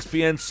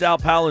 ESPN Sal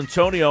Pal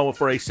Antonio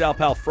for a Sal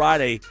Pal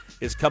Friday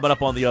is coming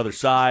up on the other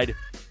side.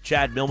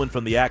 Chad Millman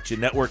from the Action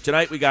Network.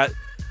 Tonight we got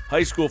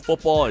high school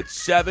football at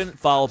 7,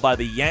 followed by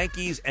the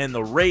Yankees and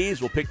the Rays.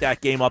 We'll pick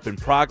that game up in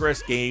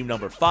progress, game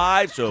number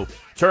 5. So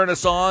turn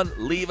us on,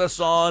 leave us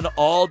on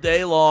all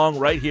day long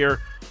right here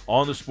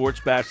on the Sports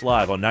Bash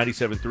Live on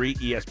 97.3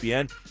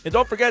 ESPN. And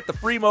don't forget the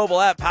free mobile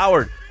app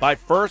powered by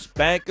First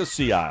Bank of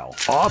Sea Isle.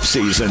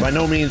 Off-season. By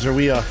no means are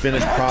we a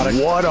finished product.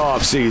 What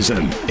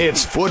off-season?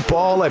 It's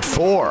football at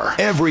 4.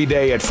 Every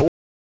day at 4.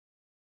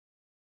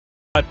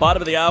 At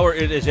bottom of the hour,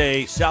 it is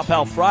a Sal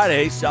Pal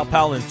Friday. Sal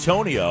Pal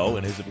Antonio,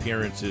 and his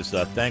appearance is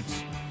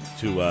thanks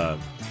to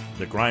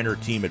the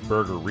Griner team at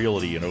Berger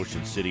Realty in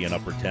Ocean City and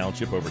Upper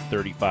Township, over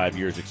 35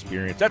 years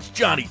experience. That's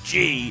Johnny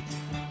G,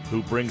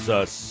 who brings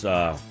us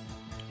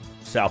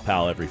Sal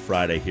Pal every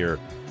Friday here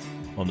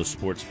on the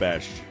Sports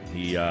Bash.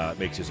 He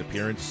makes his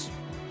appearance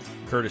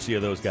courtesy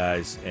of those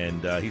guys,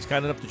 and he's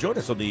kind enough to join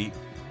us on the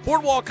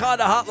Boardwalk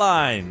Honda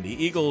Hotline.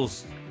 The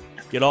Eagles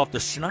get off the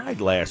schneid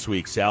last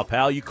week, Sal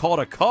Pal. You called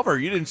a cover.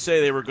 You didn't say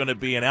they were going to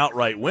be an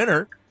outright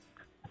winner.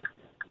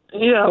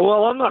 Yeah,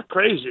 well, I'm not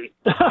crazy.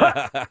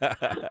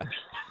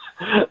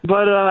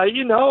 But, I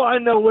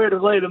know where to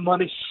lay the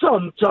money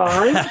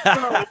sometimes.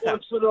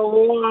 Once in a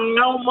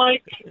while,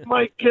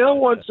 Mike Gill,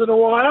 once in a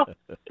while.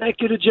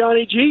 Thank you to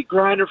Johnny G,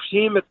 Griner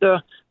team at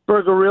the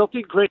Berger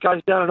Realty. Great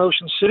guys down in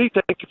Ocean City.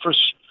 Thank you for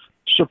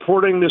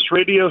supporting this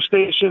radio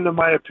station and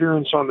my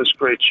appearance on this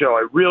great show.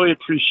 I really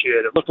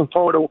appreciate it. Looking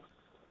forward to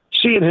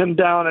seeing him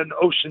down in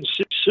Ocean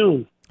City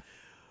soon.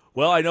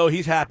 Well, I know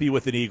he's happy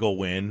with an Eagle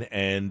win.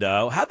 And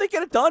how'd they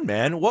get it done,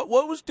 man? What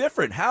was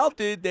different? How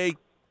did they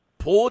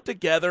pull it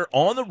together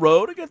on the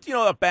road against,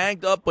 a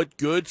banged up but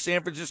good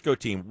San Francisco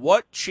team?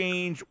 What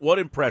changed? What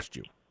impressed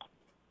you?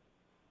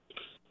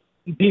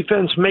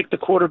 Defense, make the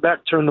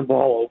quarterback turn the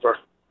ball over.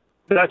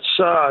 That's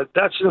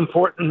an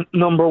important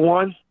number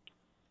 1,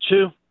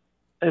 2,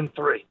 and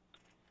 3.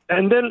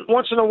 And then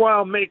once in a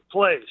while, make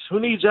plays. Who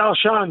needs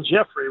Alshon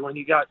Jeffrey when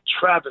you got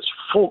Travis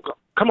Fulgham?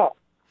 Come on.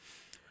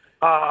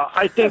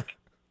 I think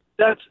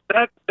that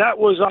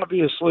was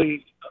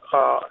obviously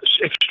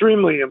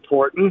extremely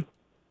important.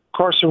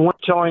 Carson Wentz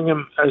telling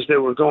him as they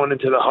were going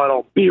into the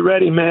huddle, be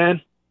ready,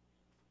 man.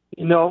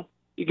 You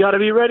got to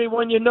be ready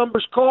when your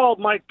number's called,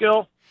 Mike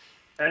Gill.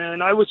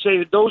 And I would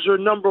say those are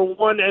number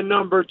 1 and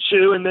number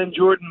 2, and then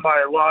Jordan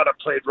Mailata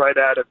played right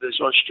out of his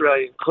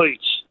Australian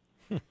cleats.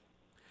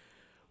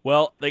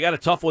 Well, they got a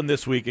tough one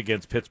this week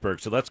against Pittsburgh,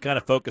 so let's kind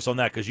of focus on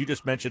that because you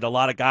just mentioned a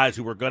lot of guys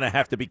who were going to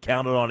have to be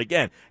counted on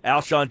again.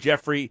 Alshon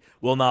Jeffrey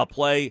will not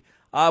play.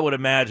 I would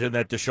imagine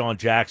that Deshaun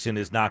Jackson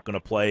is not going to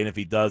play, and if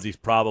he does, he's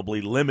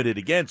probably limited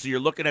again. So you're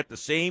looking at the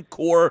same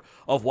core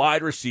of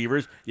wide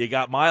receivers. You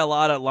got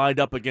Mailata lined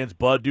up against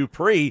Bud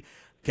Dupree.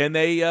 Can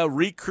they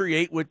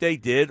recreate what they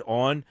did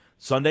on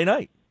Sunday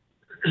night?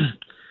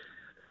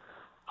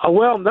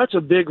 Well, that's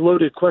a big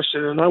loaded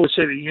question, and I would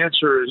say the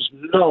answer is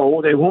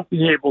no. They won't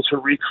be able to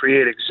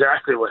recreate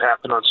exactly what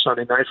happened on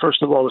Sunday night.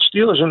 First of all, the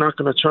Steelers are not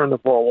going to turn the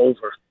ball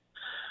over.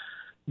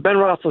 Ben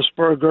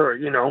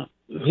Roethlisberger,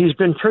 he's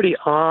been pretty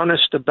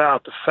honest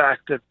about the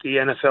fact that the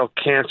NFL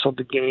canceled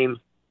the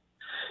game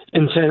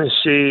in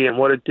Tennessee and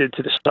what it did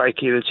to the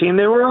psyche of the team.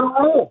 They were on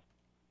a roll.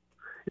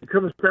 He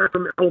comes back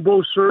from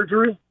elbow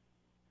surgery.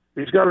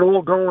 He's got it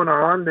all going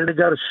on. Then they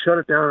got to shut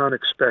it down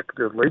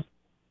unexpectedly.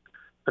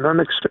 An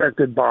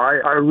unexpected bye.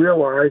 I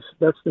realize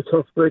that's the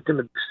tough break in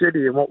the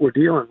city and what we're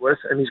dealing with,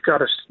 and he's got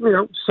to,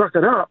 suck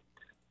it up.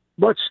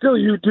 But still,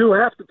 you do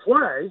have to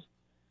play,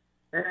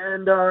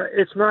 and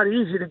it's not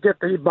easy to get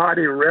the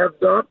body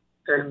revved up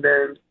and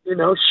then,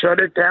 shut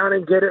it down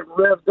and get it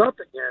revved up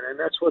again, and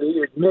that's what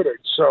he admitted.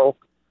 So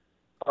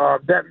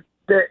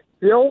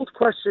the old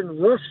question,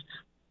 rust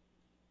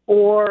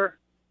or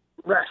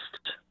rest,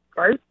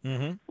 right?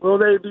 Mm-hmm. Will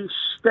they be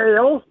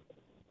stale?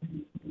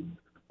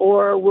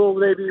 Or will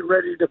they be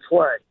ready to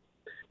play?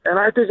 And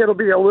I think it'll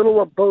be a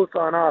little of both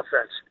on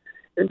offense.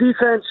 On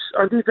defense,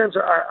 I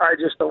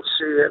just don't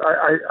see it.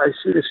 I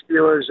see the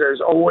Steelers as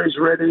always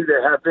ready.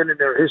 They have been in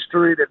their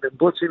history. They've been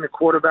blitzing the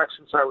quarterback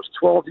since I was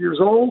 12 years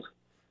old,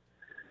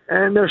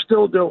 and they're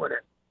still doing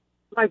it.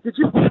 Like, did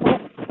you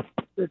know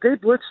that they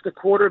blitzed the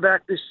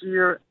quarterback this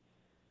year,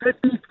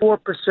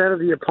 54% of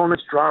the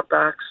opponent's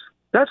dropbacks?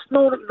 That's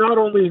not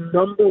only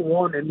number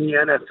 1 in the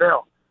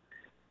NFL.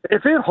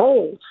 If it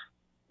holds,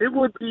 it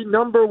would be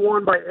number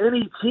 1 by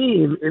any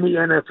team in the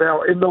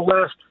NFL in the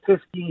last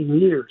 15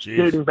 years,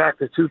 dating back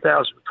to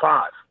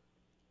 2005.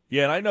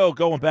 Yeah, and I know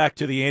going back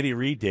to the Andy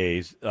Reid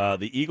days,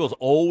 the Eagles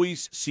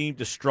always seem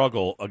to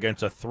struggle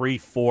against a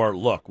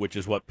 3-4 look, which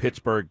is what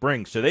Pittsburgh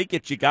brings. So they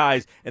get you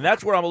guys, and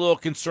that's where I'm a little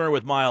concerned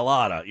with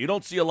Mailata. You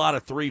don't see a lot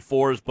of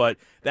 3-4s, but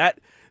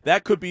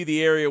that could be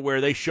the area where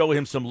they show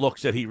him some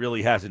looks that he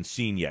really hasn't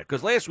seen yet.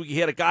 Because last week he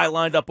had a guy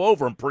lined up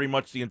over him pretty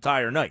much the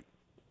entire night.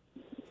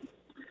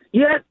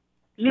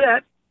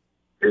 Yet,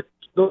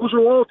 those are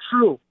all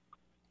true.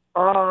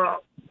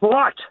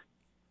 But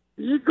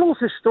the Eagles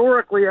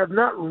historically have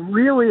not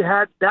really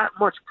had that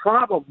much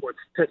problem with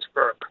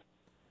Pittsburgh.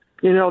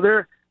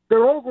 Their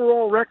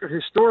overall record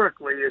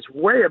historically is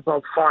way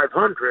above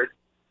 500.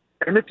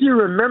 And if you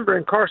remember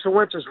in Carson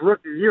Wentz's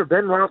rookie year,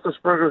 Ben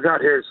Roethlisberger got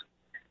his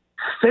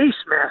face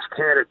mask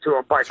handed to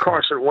him by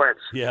Carson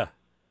Wentz. Yeah.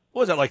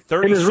 What was that, like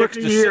 36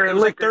 to 6? It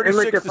was like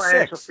 36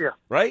 to 6,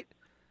 right?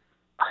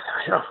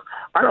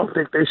 I don't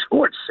think they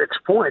scored 6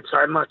 points.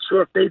 I'm not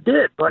sure if they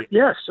did, but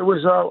yes, it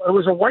was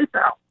a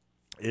wipeout.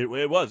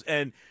 It was,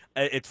 and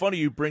it's funny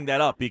you bring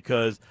that up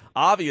because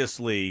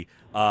obviously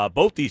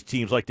both these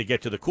teams like to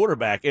get to the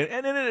quarterback, and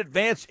in an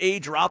advanced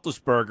age,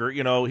 Roethlisberger,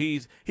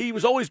 he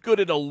was always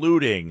good at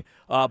eluding,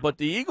 but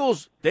the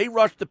Eagles, they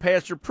rushed the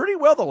passer pretty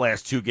well the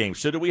last 2 games.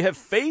 So do we have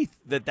faith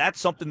that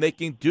that's something they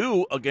can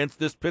do against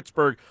this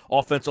Pittsburgh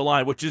offensive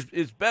line, which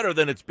is better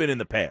than it's been in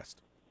the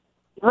past?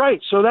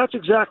 Right. So that's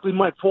exactly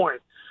my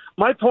point.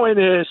 My point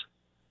is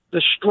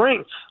the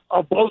strength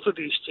of both of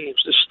these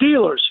teams, the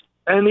Steelers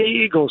and the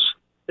Eagles,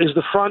 is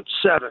the front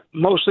 7,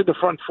 mostly the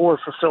front 4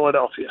 for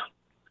Philadelphia.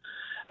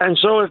 And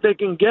so if they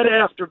can get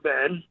after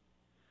Ben,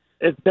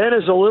 if Ben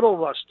is a little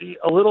rusty,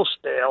 a little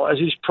stale, as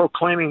he's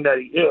proclaiming that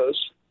he is,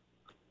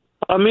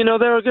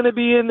 they're going to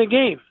be in the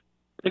game.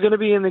 They're going to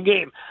be in the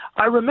game.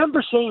 I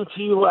remember saying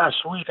to you last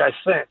week, I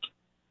think,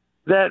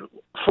 that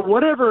for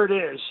whatever it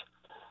is,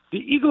 the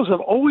Eagles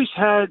have always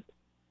had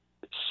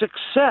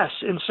success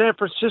in San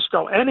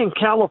Francisco and in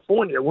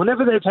California.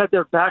 Whenever they've had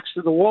their backs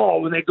to the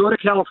wall, when they go to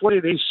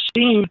California, they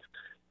seem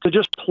to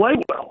just play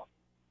well.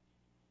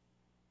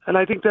 And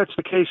I think that's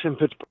the case in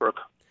Pittsburgh.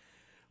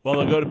 Well,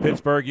 they'll go to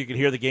Pittsburgh. You can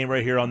hear the game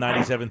right here on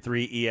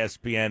 97.3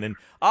 ESPN. And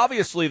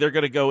obviously they're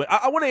going to go.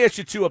 I want to ask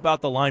you, too,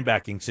 about the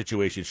linebacking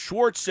situation.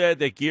 Schwartz said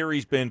that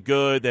Geary's been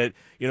good, that,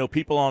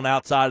 people on the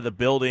outside of the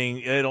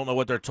building, they don't know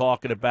what they're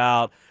talking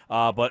about.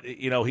 But,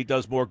 he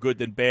does more good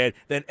than bad.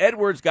 Then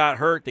Edwards got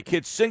hurt. The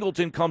kid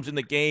Singleton comes in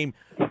the game,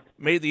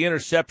 made the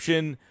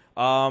interception.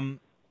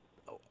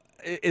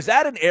 Is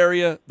that an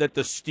area that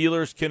the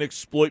Steelers can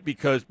exploit?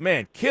 Because,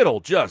 man,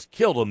 Kittle just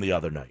killed him the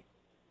other night.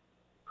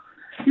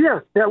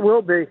 Yeah, that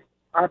will be.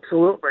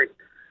 Absolutely.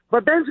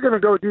 But Ben's going to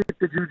go deep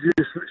to Juju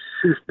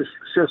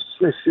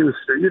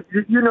Smith-Schuster.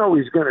 You know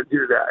he's going to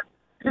do that.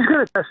 He's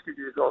going to test the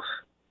Eagles.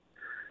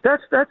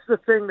 That's the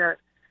thing that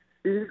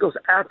the Eagles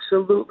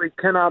absolutely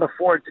cannot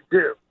afford to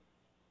do.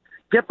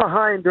 Get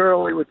behind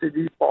early with the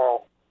deep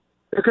ball.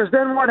 Because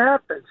then what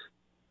happens?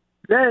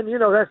 Then,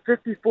 that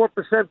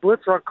 54%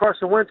 blitzer on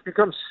Carson Wentz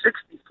becomes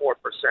 64%,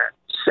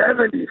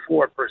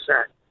 74%.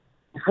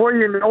 Before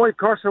you know it,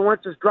 Carson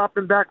Wentz is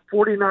dropping back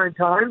 49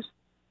 times,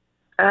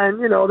 and,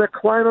 they're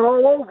climbing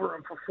all over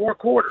him for 4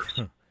 quarters.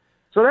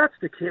 So that's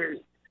the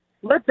key.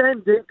 Let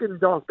Ben dink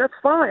and dunk. That's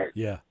fine.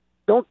 Yeah.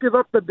 Don't give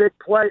up the big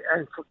play,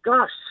 and for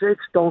gosh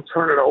sakes, don't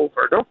turn it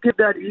over. Don't give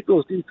that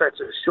Eagles defense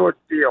a short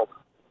field.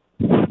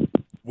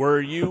 Were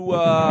you,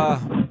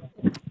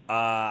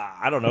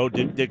 I don't know,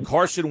 did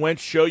Carson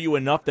Wentz show you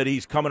enough that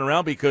he's coming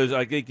around? Because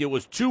I think it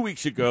was 2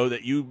 weeks ago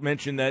that you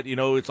mentioned that,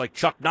 it's like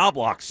Chuck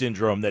Knobloch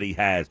syndrome that he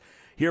has.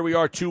 Here we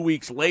are 2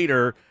 weeks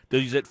later.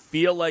 Does it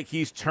feel like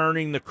he's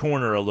turning the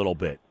corner a little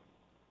bit?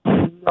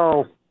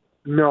 No.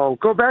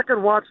 Go back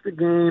and watch the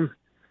game,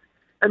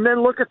 and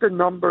then look at the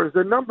numbers.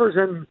 The numbers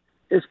in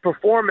his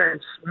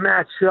performance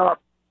match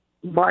up,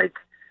 Mike.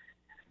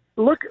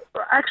 Look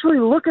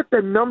at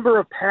the number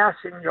of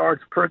passing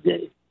yards per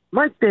game.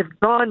 Mike, they've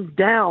gone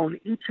down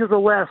each of the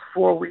last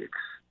 4 weeks.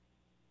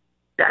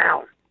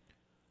 Down.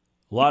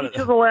 Each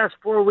of the last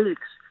 4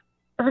 weeks.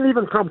 Hasn't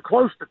even come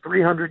close to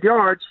 300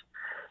 yards.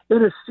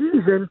 In a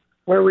season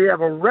where we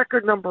have a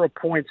record number of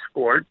points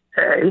scored,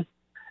 A,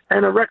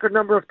 and a record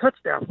number of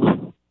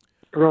touchdowns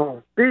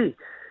thrown, B.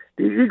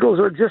 The Eagles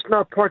are just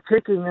not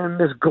partaking in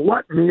this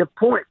gluttony of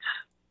points.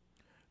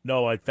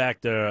 No, in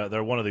fact,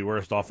 they're one of the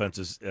worst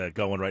offenses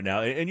going right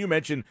now. And you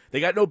mentioned they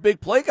got no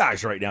big play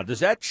guys right now. Does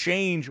that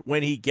change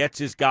when he gets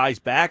his guys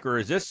back, or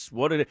is this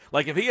what it is?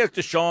 Like if he has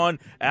Deshaun,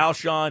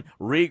 Alshon,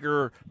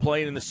 Rieger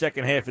playing in the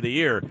second half of the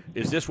year,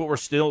 is this what we're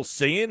still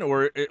seeing,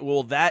 or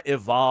will that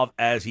evolve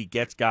as he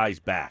gets guys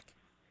back?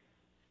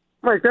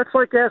 Mike, that's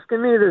like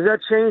asking me, does that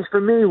change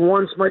for me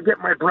once I get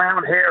my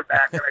brown hair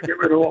back and I get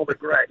rid of all the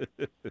gray?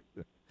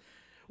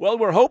 Well,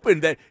 we're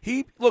hoping that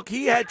he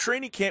had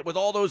training camp with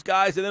all those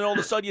guys, and then all of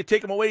a sudden you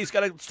take him away. He's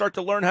got to start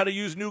to learn how to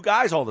use new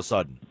guys all of a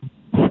sudden.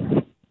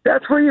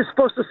 That's where you're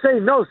supposed to say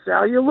no,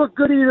 Sal. You look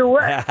good either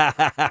way.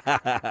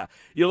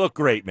 You look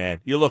great, man.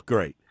 You look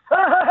great.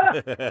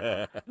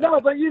 No,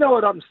 but you know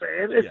what I'm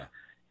saying.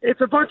 It's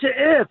a bunch of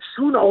ifs.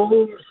 Who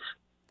knows?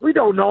 We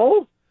don't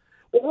know.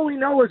 All we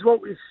know is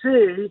what we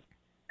see,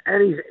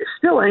 and he's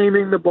still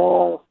aiming the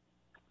ball.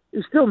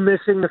 He's still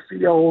missing the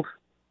field.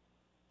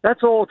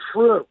 That's all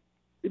true.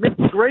 He made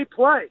a great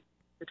play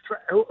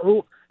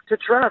to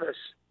Travis,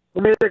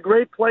 who made a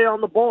great play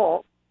on the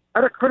ball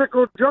at a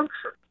critical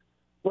juncture.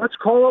 Let's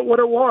call it what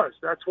it was.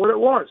 That's what it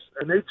was.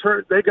 And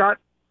they got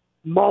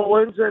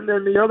Mullins and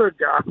then the other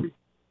guy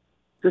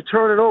to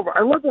turn it over.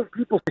 I love when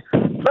people say,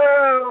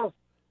 well,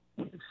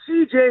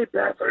 C.J.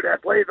 Beathard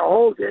had played the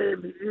whole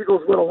game, the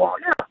Eagles would have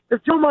lost. Yeah,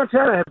 if Joe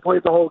Montana had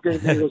played the whole game,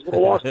 the Eagles would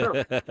have lost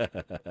too.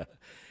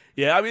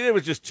 Yeah, I mean, it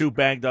was just 2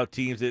 banged-up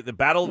teams. The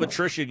battle of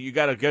attrition, you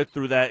got to get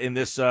through that in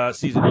this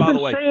season. I've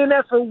been saying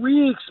that for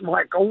weeks,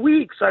 Michael.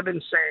 Weeks I've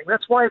been saying.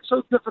 That's why it's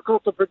so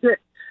difficult to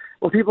predict.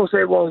 Well, people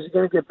say, well, is he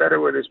going to get better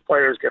when his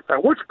players get better?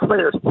 Which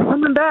players?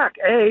 Coming back.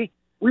 A,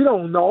 we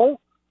don't know.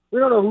 We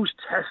don't know who's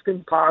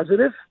testing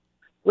positive.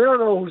 We don't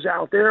know who's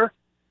out there.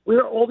 We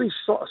have all these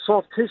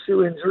soft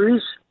tissue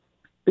injuries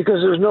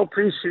because there's no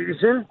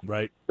preseason,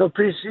 Right. no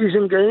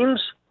preseason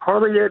games,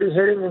 hardly any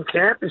hitting in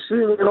camp. You're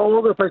seeing it all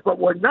over the place. But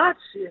what we're not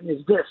seeing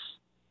is this,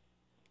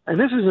 and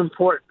this is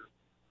important.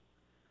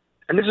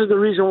 And this is the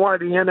reason why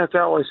the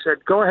NFL has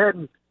said, go ahead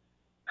and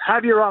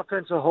have your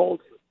offensive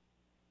holding.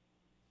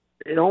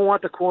 They don't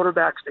want the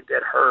quarterbacks to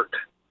get hurt.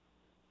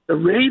 The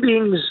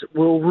ratings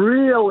will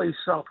really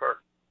suffer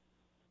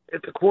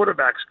if the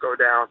quarterbacks go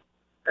down.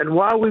 And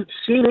while we've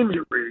seen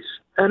injuries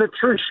and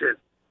attrition,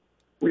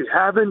 we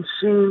haven't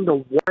seen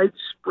the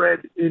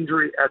widespread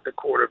injury at the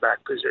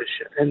quarterback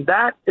position. And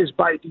that is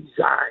by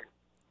design.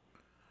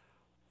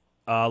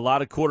 A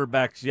lot of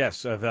quarterbacks,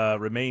 yes, have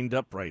remained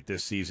upright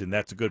this season.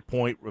 That's a good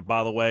point.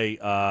 By the way,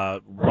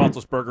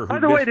 Roethlisberger. By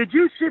the way, did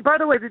you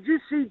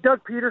see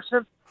Doug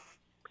Peterson?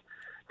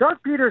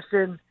 Doug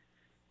Peterson,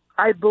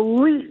 I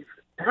believe,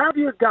 have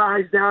your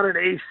guys down at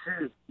AC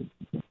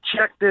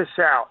check this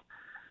out.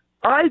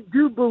 I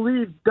do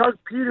believe Doug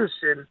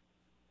Peterson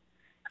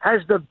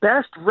has the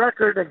best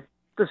record against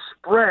the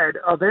spread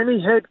of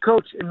any head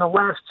coach in the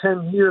last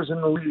 10 years in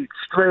the league,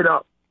 straight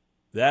up.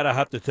 That I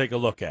have to take a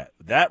look at.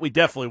 That we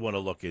definitely want to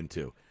look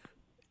into.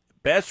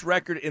 Best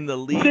record in the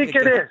league. I think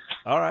it is.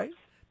 All right.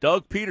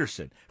 Doug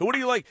Peterson. Who do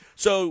you like?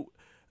 So,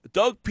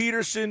 Doug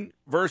Peterson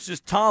versus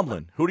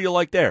Tomlin. Who do you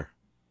like there?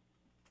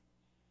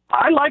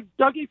 I like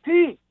Dougie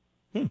P.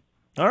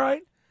 All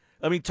right.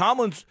 I mean,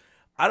 Tomlin's,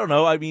 I don't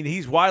know. I mean,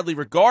 he's widely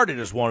regarded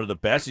as one of the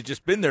best. He's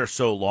just been there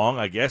so long,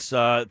 I guess.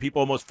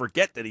 People almost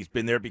forget that he's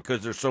been there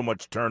because there's so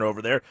much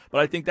turnover there. But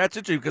I think that's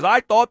interesting because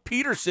I thought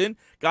Peterson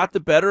got the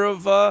better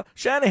of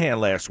Shanahan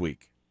last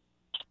week.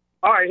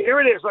 All right, here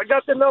it is. I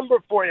got the number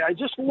for you. I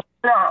just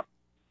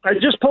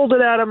pulled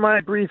it out of my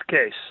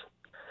briefcase.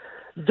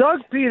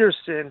 Doug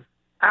Peterson,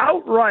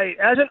 outright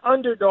as an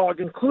underdog,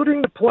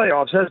 including the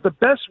playoffs, has the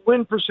best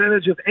win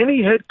percentage of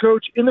any head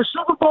coach in the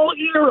Super Bowl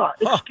era.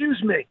 Huh.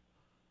 Excuse me.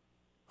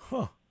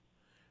 Huh.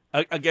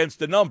 Against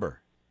the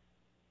number.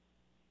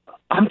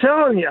 I'm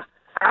telling you,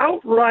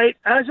 outright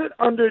as an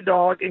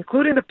underdog,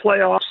 including the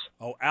playoffs.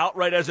 Oh,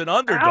 outright as an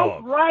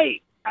underdog.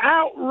 Outright,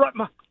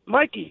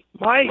 Mike,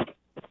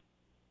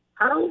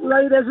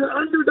 outright as an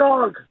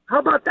underdog. How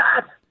about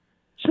that?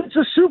 Since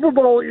the Super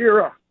Bowl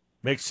era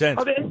Makes sense.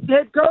 of any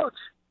head coach.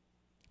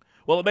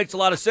 Well, it makes a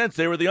lot of sense.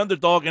 They were the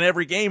underdog in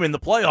every game in the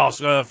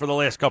playoffs for the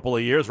last couple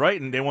of years, right?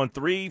 And they won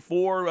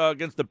 3-4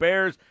 against the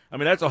Bears. I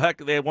mean, that's a heck.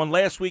 They won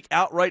last week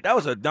outright. That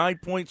was a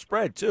 9-point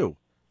spread, too.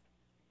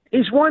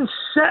 He's won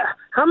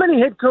how many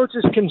head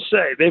coaches can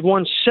say they've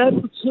won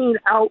 17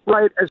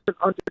 outright as an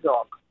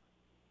underdog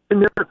in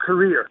their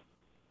career?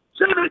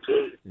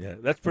 17. Yeah,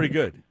 that's pretty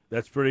good.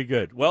 That's pretty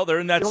good. Well, they're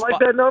in that You spot. like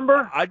that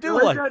number? I do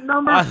You like that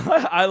number?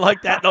 I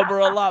like that number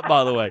a lot,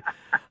 by the way.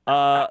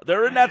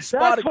 They're in that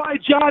spot. That's why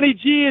Johnny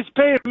G is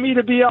paying me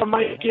to be on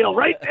my deal.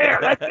 Right there.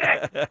 That's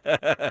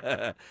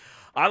it.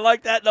 I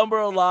like that number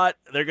a lot.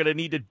 They're going to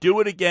need to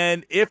do it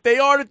again. If they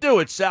are to do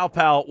it, Sal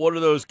Pal, what are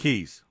those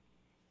keys?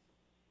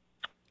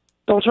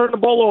 Don't turn the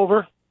ball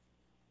over.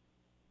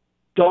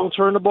 Don't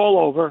turn the ball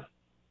over.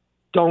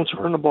 Don't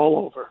turn the ball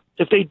over.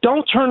 If they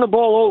don't turn the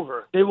ball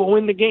over, they will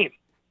win the game.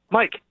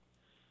 Mike,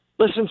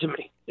 listen to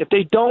me. If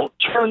they don't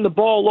turn the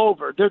ball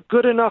over, they're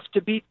good enough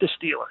to beat the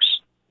Steelers.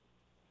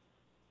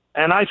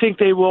 And I think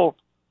they will,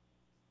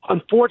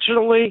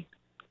 unfortunately,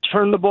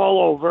 turn the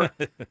ball over.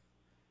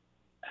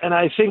 And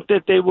I think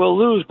that they will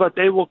lose, but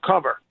they will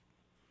cover.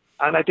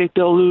 And I think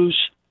they'll lose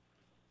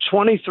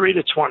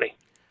 23-20.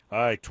 All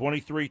right,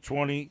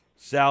 23-20,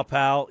 Sal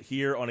Pal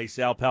here on a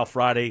Sal Pal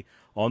Friday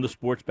on the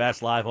Sports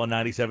Bash Live on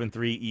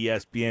 97.3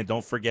 ESPN.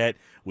 Don't forget,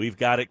 we've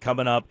got it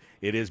coming up.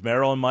 It is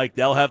Merrill and Mike.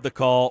 They'll have the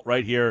call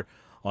right here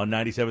on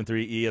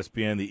 97.3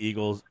 ESPN, the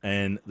Eagles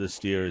and the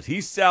Steelers.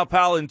 He's Sal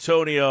Pal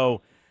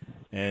Antonio,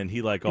 and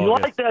he like all You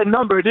liked that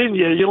number, didn't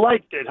you? You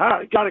liked it,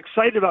 huh? Got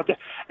excited about that.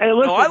 And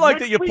listen, no, I like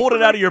that you pulled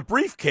it out of your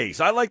briefcase.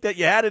 I like that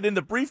you had it in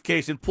the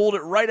briefcase and pulled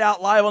it right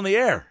out live on the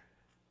air.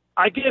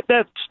 I get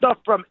that stuff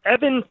from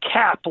Evan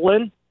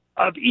Kaplan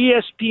of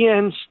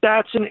ESPN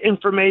Stats and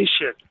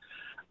Information.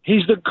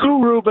 He's the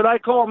guru, but I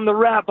call him the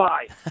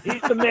rabbi.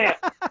 He's the man.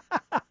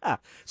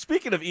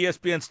 Speaking of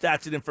ESPN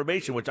Stats and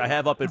Information, which I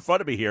have up in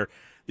front of me here,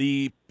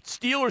 the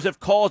Steelers have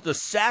caused a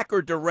sack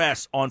or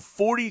duress on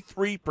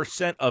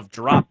 43% of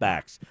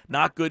dropbacks.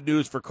 Not good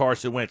news for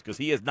Carson Wentz because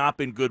he has not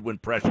been good when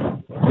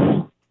pressured.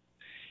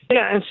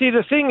 Yeah, and see,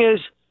 the thing is,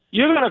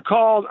 I'm going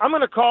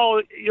to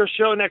call your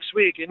show next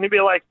week, and you'll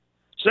be like,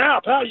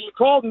 Sal, pal, you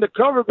called him to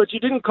cover, but you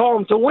didn't call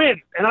him to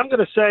win. And I'm going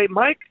to say,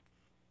 Mike,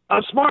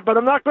 I'm smart, but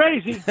I'm not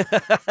crazy.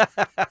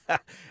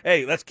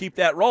 Hey, let's keep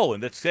that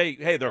rolling. Let's say,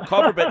 hey, they're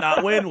covered but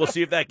not win. We'll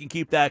see if that can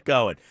keep that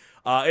going.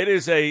 It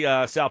is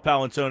a Sal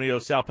Pal Antonio,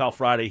 Sal Pal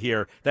Friday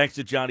here. Thanks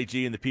to Johnny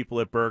G and the people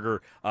at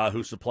Burger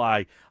who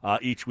supply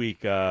each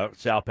week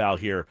Sal Pal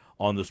here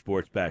on the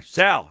Sports Bash.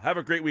 Sal, have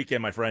a great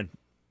weekend, my friend.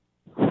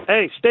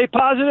 Hey, stay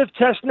positive,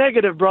 test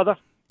negative, brother.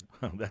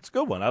 That's a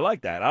good one. I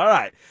like that. All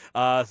right.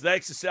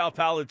 Thanks to Sal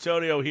Pal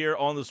Antonio here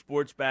on the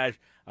Sports Bash.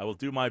 I will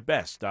do my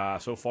best.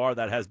 So far,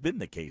 that has been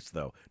the case,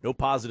 though. No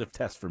positive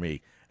test for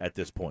me at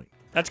this point.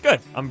 That's good.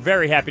 I'm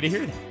very happy to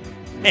hear that.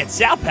 Man,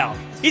 Sal Pal,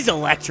 he's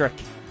electric.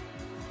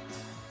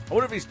 I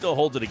wonder if he still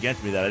holds it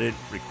against me that I didn't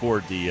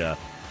record the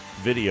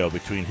video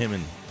between him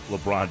and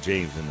LeBron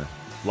James in the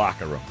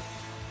locker room.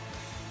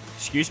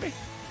 Excuse me?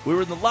 We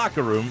were in the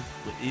locker room.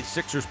 The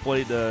Sixers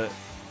played the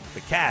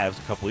Cavs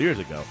a couple years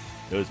ago.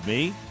 It was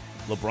me,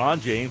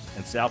 LeBron James,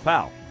 and Sal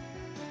Pal.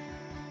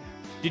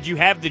 Did you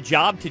have the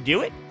job to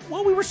do it?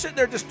 Well, we were sitting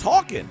there just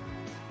talking.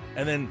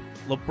 And then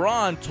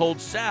LeBron told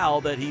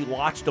Sal that he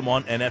watched him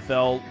on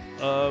NFL,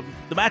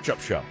 the matchup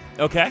show.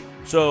 Okay.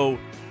 So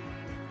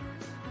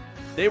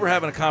they were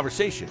having a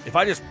conversation. If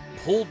I just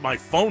pulled my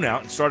phone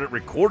out and started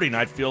recording,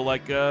 I'd feel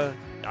like...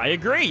 I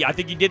agree. I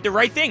think you did the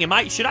right thing.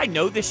 Should I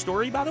know this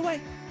story, by the way?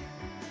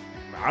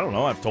 I don't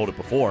know. I've told it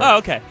before. Oh,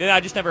 okay. Then I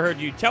just never heard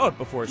you tell it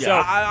before. Yeah,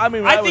 so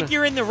I think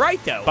you're in the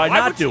right, though. By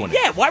not doing it.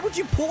 Yeah, why would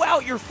you pull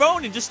out your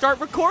phone and just start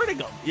recording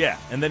them? Yeah,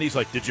 and then he's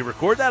like, did you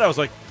record that? I was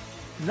like,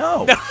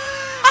 no.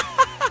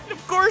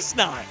 Of course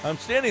not. I'm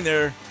standing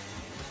there.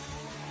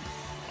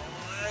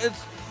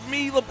 It's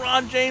me,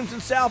 LeBron James,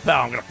 and Sal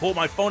Pal. I'm going to pull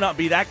my phone out and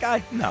be that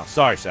guy? No,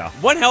 sorry, Sal.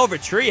 One hell of a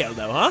trio,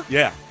 though, huh?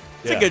 Yeah.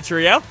 It's a good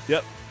trio.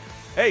 Yep.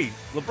 Hey,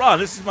 LeBron,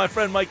 this is my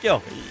friend Mike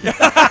Gill.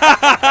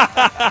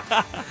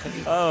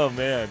 Oh,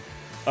 man.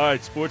 All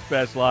right, Sports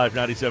Bash Live,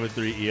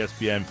 97.3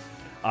 ESPN.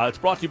 It's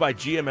brought to you by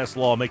GMS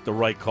Law. Make the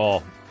right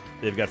call.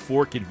 They've got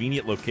 4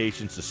 convenient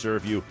locations to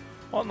serve you.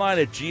 Online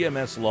at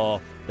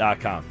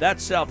gmslaw.com.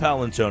 That's Sal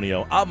Pal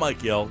Antonio. I'm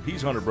Mike Gill.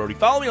 He's Hunter Brody.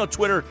 Follow me on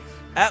Twitter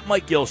at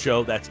Mike Gill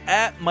Show. That's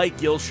at Mike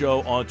Gill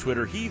Show on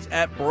Twitter. He's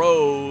at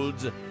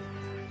Brodes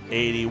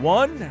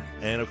 81.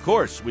 And, of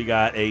course, we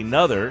got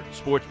another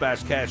Sports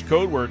Bash Cash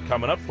code word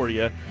coming up for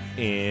you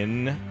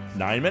in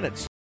 9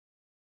 minutes.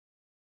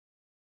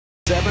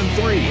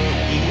 7-3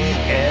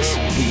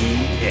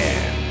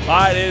 ESPN. All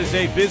right, it is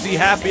a busy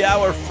Happy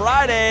Hour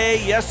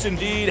Friday. Yes,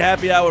 indeed,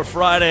 Happy Hour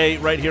Friday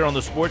right here on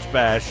the Sports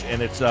Bash.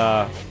 And it's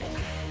a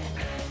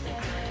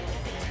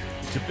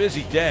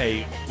busy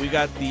day. We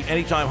got the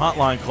Anytime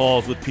Hotline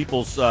calls with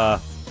people's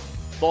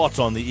thoughts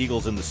on the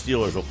Eagles and the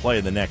Steelers. We'll play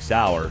in the next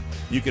hour.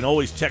 You can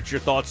always text your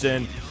thoughts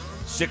in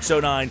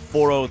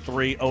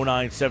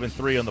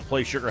 609-403-0973 on the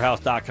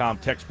PlaySugarHouse.com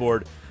text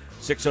board.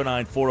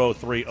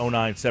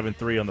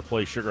 609-403-0973 on the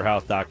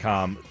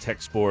PlaySugarHouse.com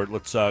text board.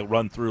 Let's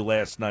run through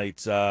last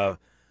night's 5.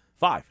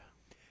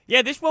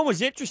 Yeah, this one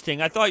was interesting.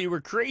 I thought you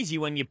were crazy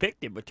when you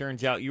picked it, but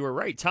turns out you were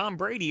right. Tom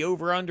Brady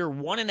over under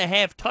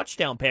 1.5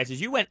 touchdown passes.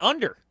 You went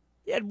under.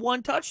 You had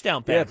 1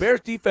 touchdown pass. Yeah,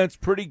 Bears defense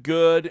pretty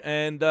good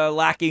and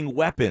lacking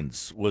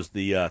weapons was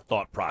the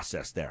thought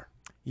process there.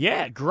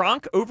 Yeah,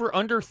 Gronk over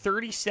under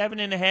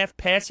 37.5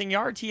 passing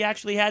yards. He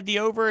actually had the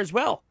over as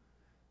well.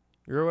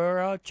 You're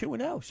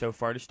 2-0 so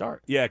far to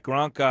start. Yeah,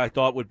 Gronk I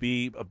thought would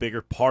be a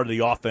bigger part of the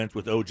offense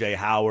with O.J.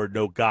 Howard,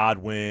 no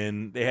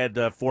Godwin. They had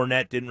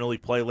Fournette didn't really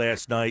play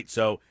last night,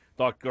 so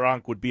thought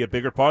Gronk would be a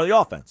bigger part of the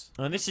offense.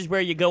 And this is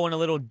where you go on a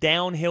little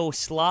downhill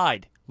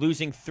slide,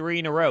 losing 3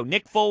 in a row.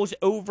 Nick Foles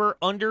over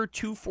under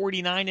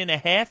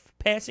 249.5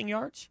 passing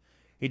yards.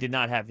 He did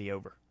not have the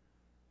over.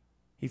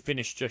 He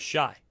finished just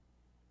shy.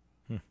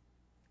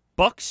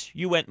 Bucks,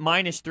 you went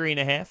minus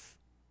 3.5.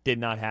 Did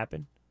not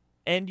happen.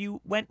 And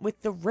you went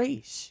with the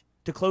Rays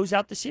to close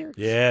out the series.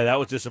 Yeah, that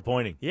was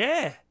disappointing.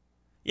 Yeah.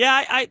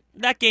 Yeah, I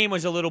that game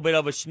was a little bit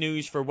of a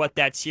snooze for what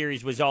that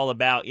series was all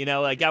about. You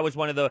know, like that was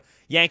one of the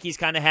Yankees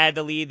kind of had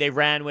the lead. They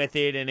ran with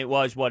it, and it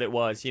was what it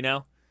was, you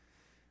know?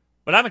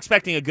 But I'm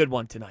expecting a good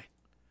one tonight.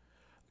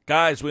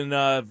 Guys, when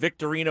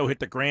Victorino hit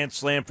the grand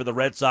slam for the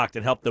Red Sox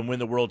and helped them win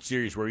the World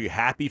Series, were you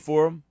happy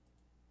for him?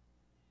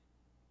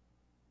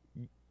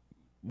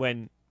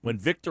 When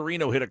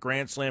Victorino hit a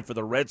grand slam for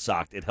the Red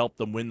Sox, it helped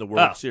them win the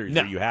World Series.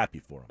 No. Were you happy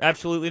for him?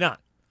 Absolutely not.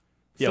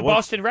 It's the once-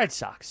 Boston Red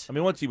Sox. I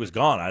mean, once he was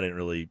gone, I didn't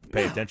really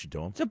pay attention to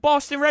him. It's the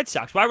Boston Red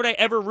Sox. Why would I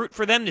ever root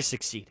for them to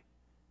succeed?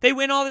 They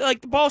win all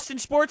the Boston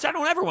sports. I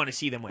don't ever want to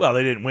see them win. Well,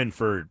 they didn't win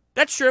for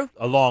That's true.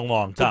 a long,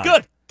 long time. But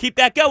good. Keep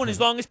that going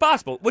as long as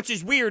possible, which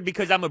is weird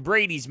because I'm a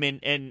Brady's man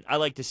and I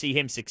like to see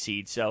him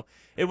succeed. So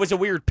it was a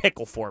weird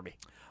pickle for me.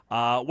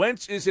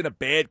 Wentz isn't a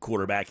bad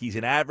quarterback. He's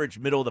an average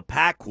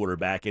middle-of-the-pack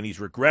quarterback, and he's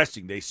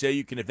regressing. They say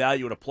you can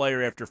evaluate a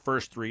player after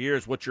first 3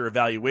 years. What's your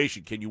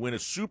evaluation? Can you win a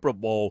Super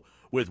Bowl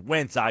with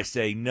Wentz? I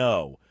say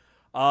no.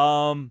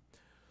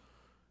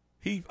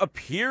 He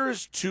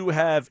appears to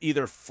have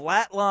either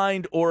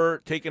flatlined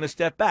or taken a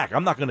step back.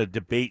 I'm not going to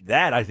debate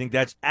that. I think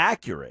that's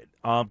accurate.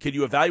 Can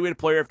you evaluate a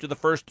player after the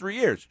first 3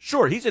 years?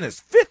 Sure, he's in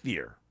his 5th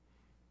year.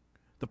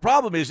 The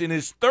problem is in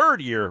his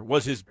 3rd year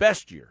was his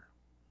best year.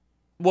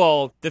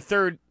 Well,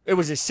 it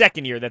was his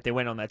 2nd year that they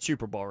went on that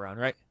Super Bowl run,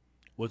 right?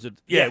 Was it?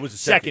 Yeah, it was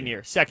his second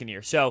year. Second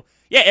year. So,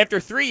 yeah, after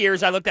 3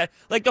 years, I looked at,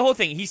 the whole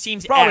thing. He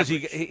seems The problem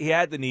average. is he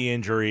had the knee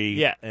injury,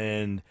 Yeah.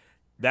 and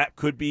that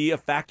could be a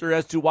factor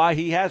as to why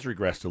he has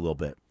regressed a little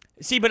bit.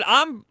 See, but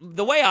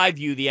the way I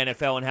view the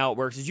NFL and how it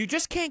works is you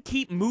just can't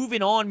keep move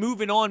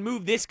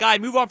this guy,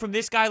 move on from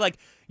this guy. Like,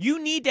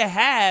 you need to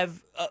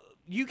have,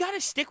 you got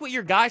to stick with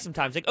your guy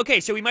sometimes. Like,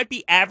 okay, so he might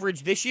be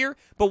average this year,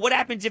 but what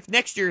happens if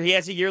next year he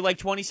has a year like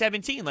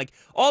 2017? Like,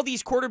 all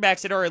these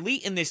quarterbacks that are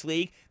elite in this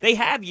league, they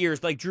have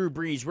years like Drew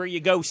Brees where you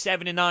go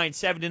 7-9,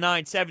 7-9,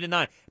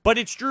 7-9. But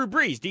it's Drew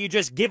Brees. Do you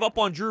just give up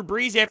on Drew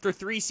Brees after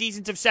 3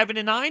 seasons of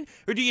 7-9,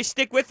 or do you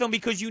stick with him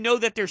because you know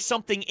that there's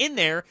something in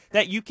there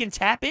that you can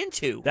tap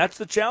into? That's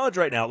the challenge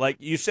right now. Like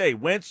you say,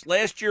 Wentz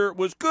last year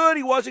was good.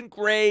 He wasn't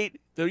great.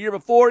 The year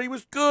before, he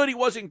was good. He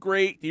wasn't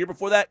great. The year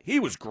before that, he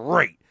was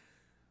great.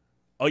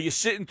 Are you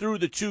sitting through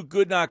the 2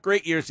 good, not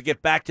great years to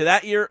get back to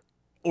that year,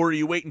 or are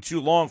you waiting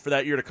too long for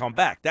that year to come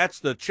back? That's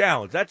the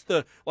challenge. That's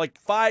the,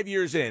 5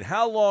 years in.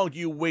 How long do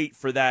you wait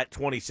for that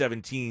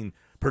 2017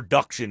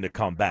 production to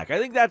come back? I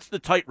think that's the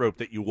tightrope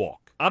that you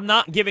walk. I'm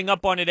not giving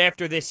up on it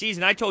after this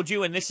season. I told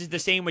you, and this is the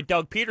same with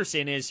Doug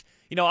Peterson, is,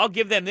 I'll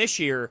give them this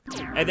year,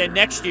 and then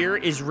next year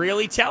is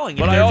really telling.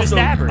 But just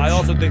average. I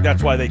also think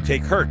that's why they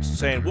take Hurts,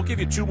 saying, we'll give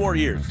you 2 more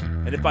years.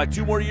 And if by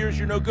 2 more years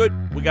you're no good,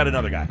 we got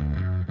another guy.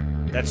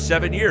 That's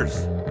 7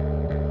 years.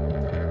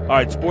 All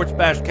right, Sports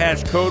Bash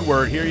Cash code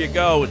word. Here you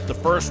go. It's the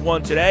first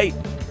one today.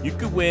 You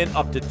could win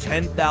up to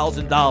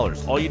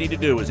 $10,000. All you need to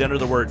do is enter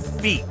the word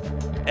FEET,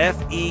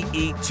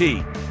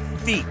 F-E-E-T,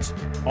 FEET,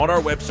 on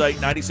our website,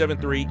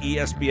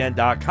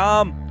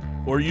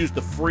 973ESPN.com, or use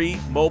the free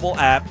mobile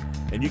app,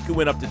 and you can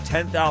win up to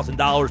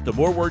 $10,000. The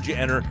more words you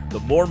enter,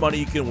 the more money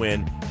you can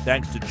win.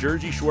 Thanks to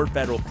Jersey Shore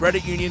Federal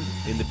Credit Union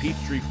in the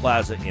Peachtree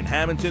Plaza in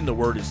Hamilton. The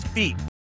word is FEET.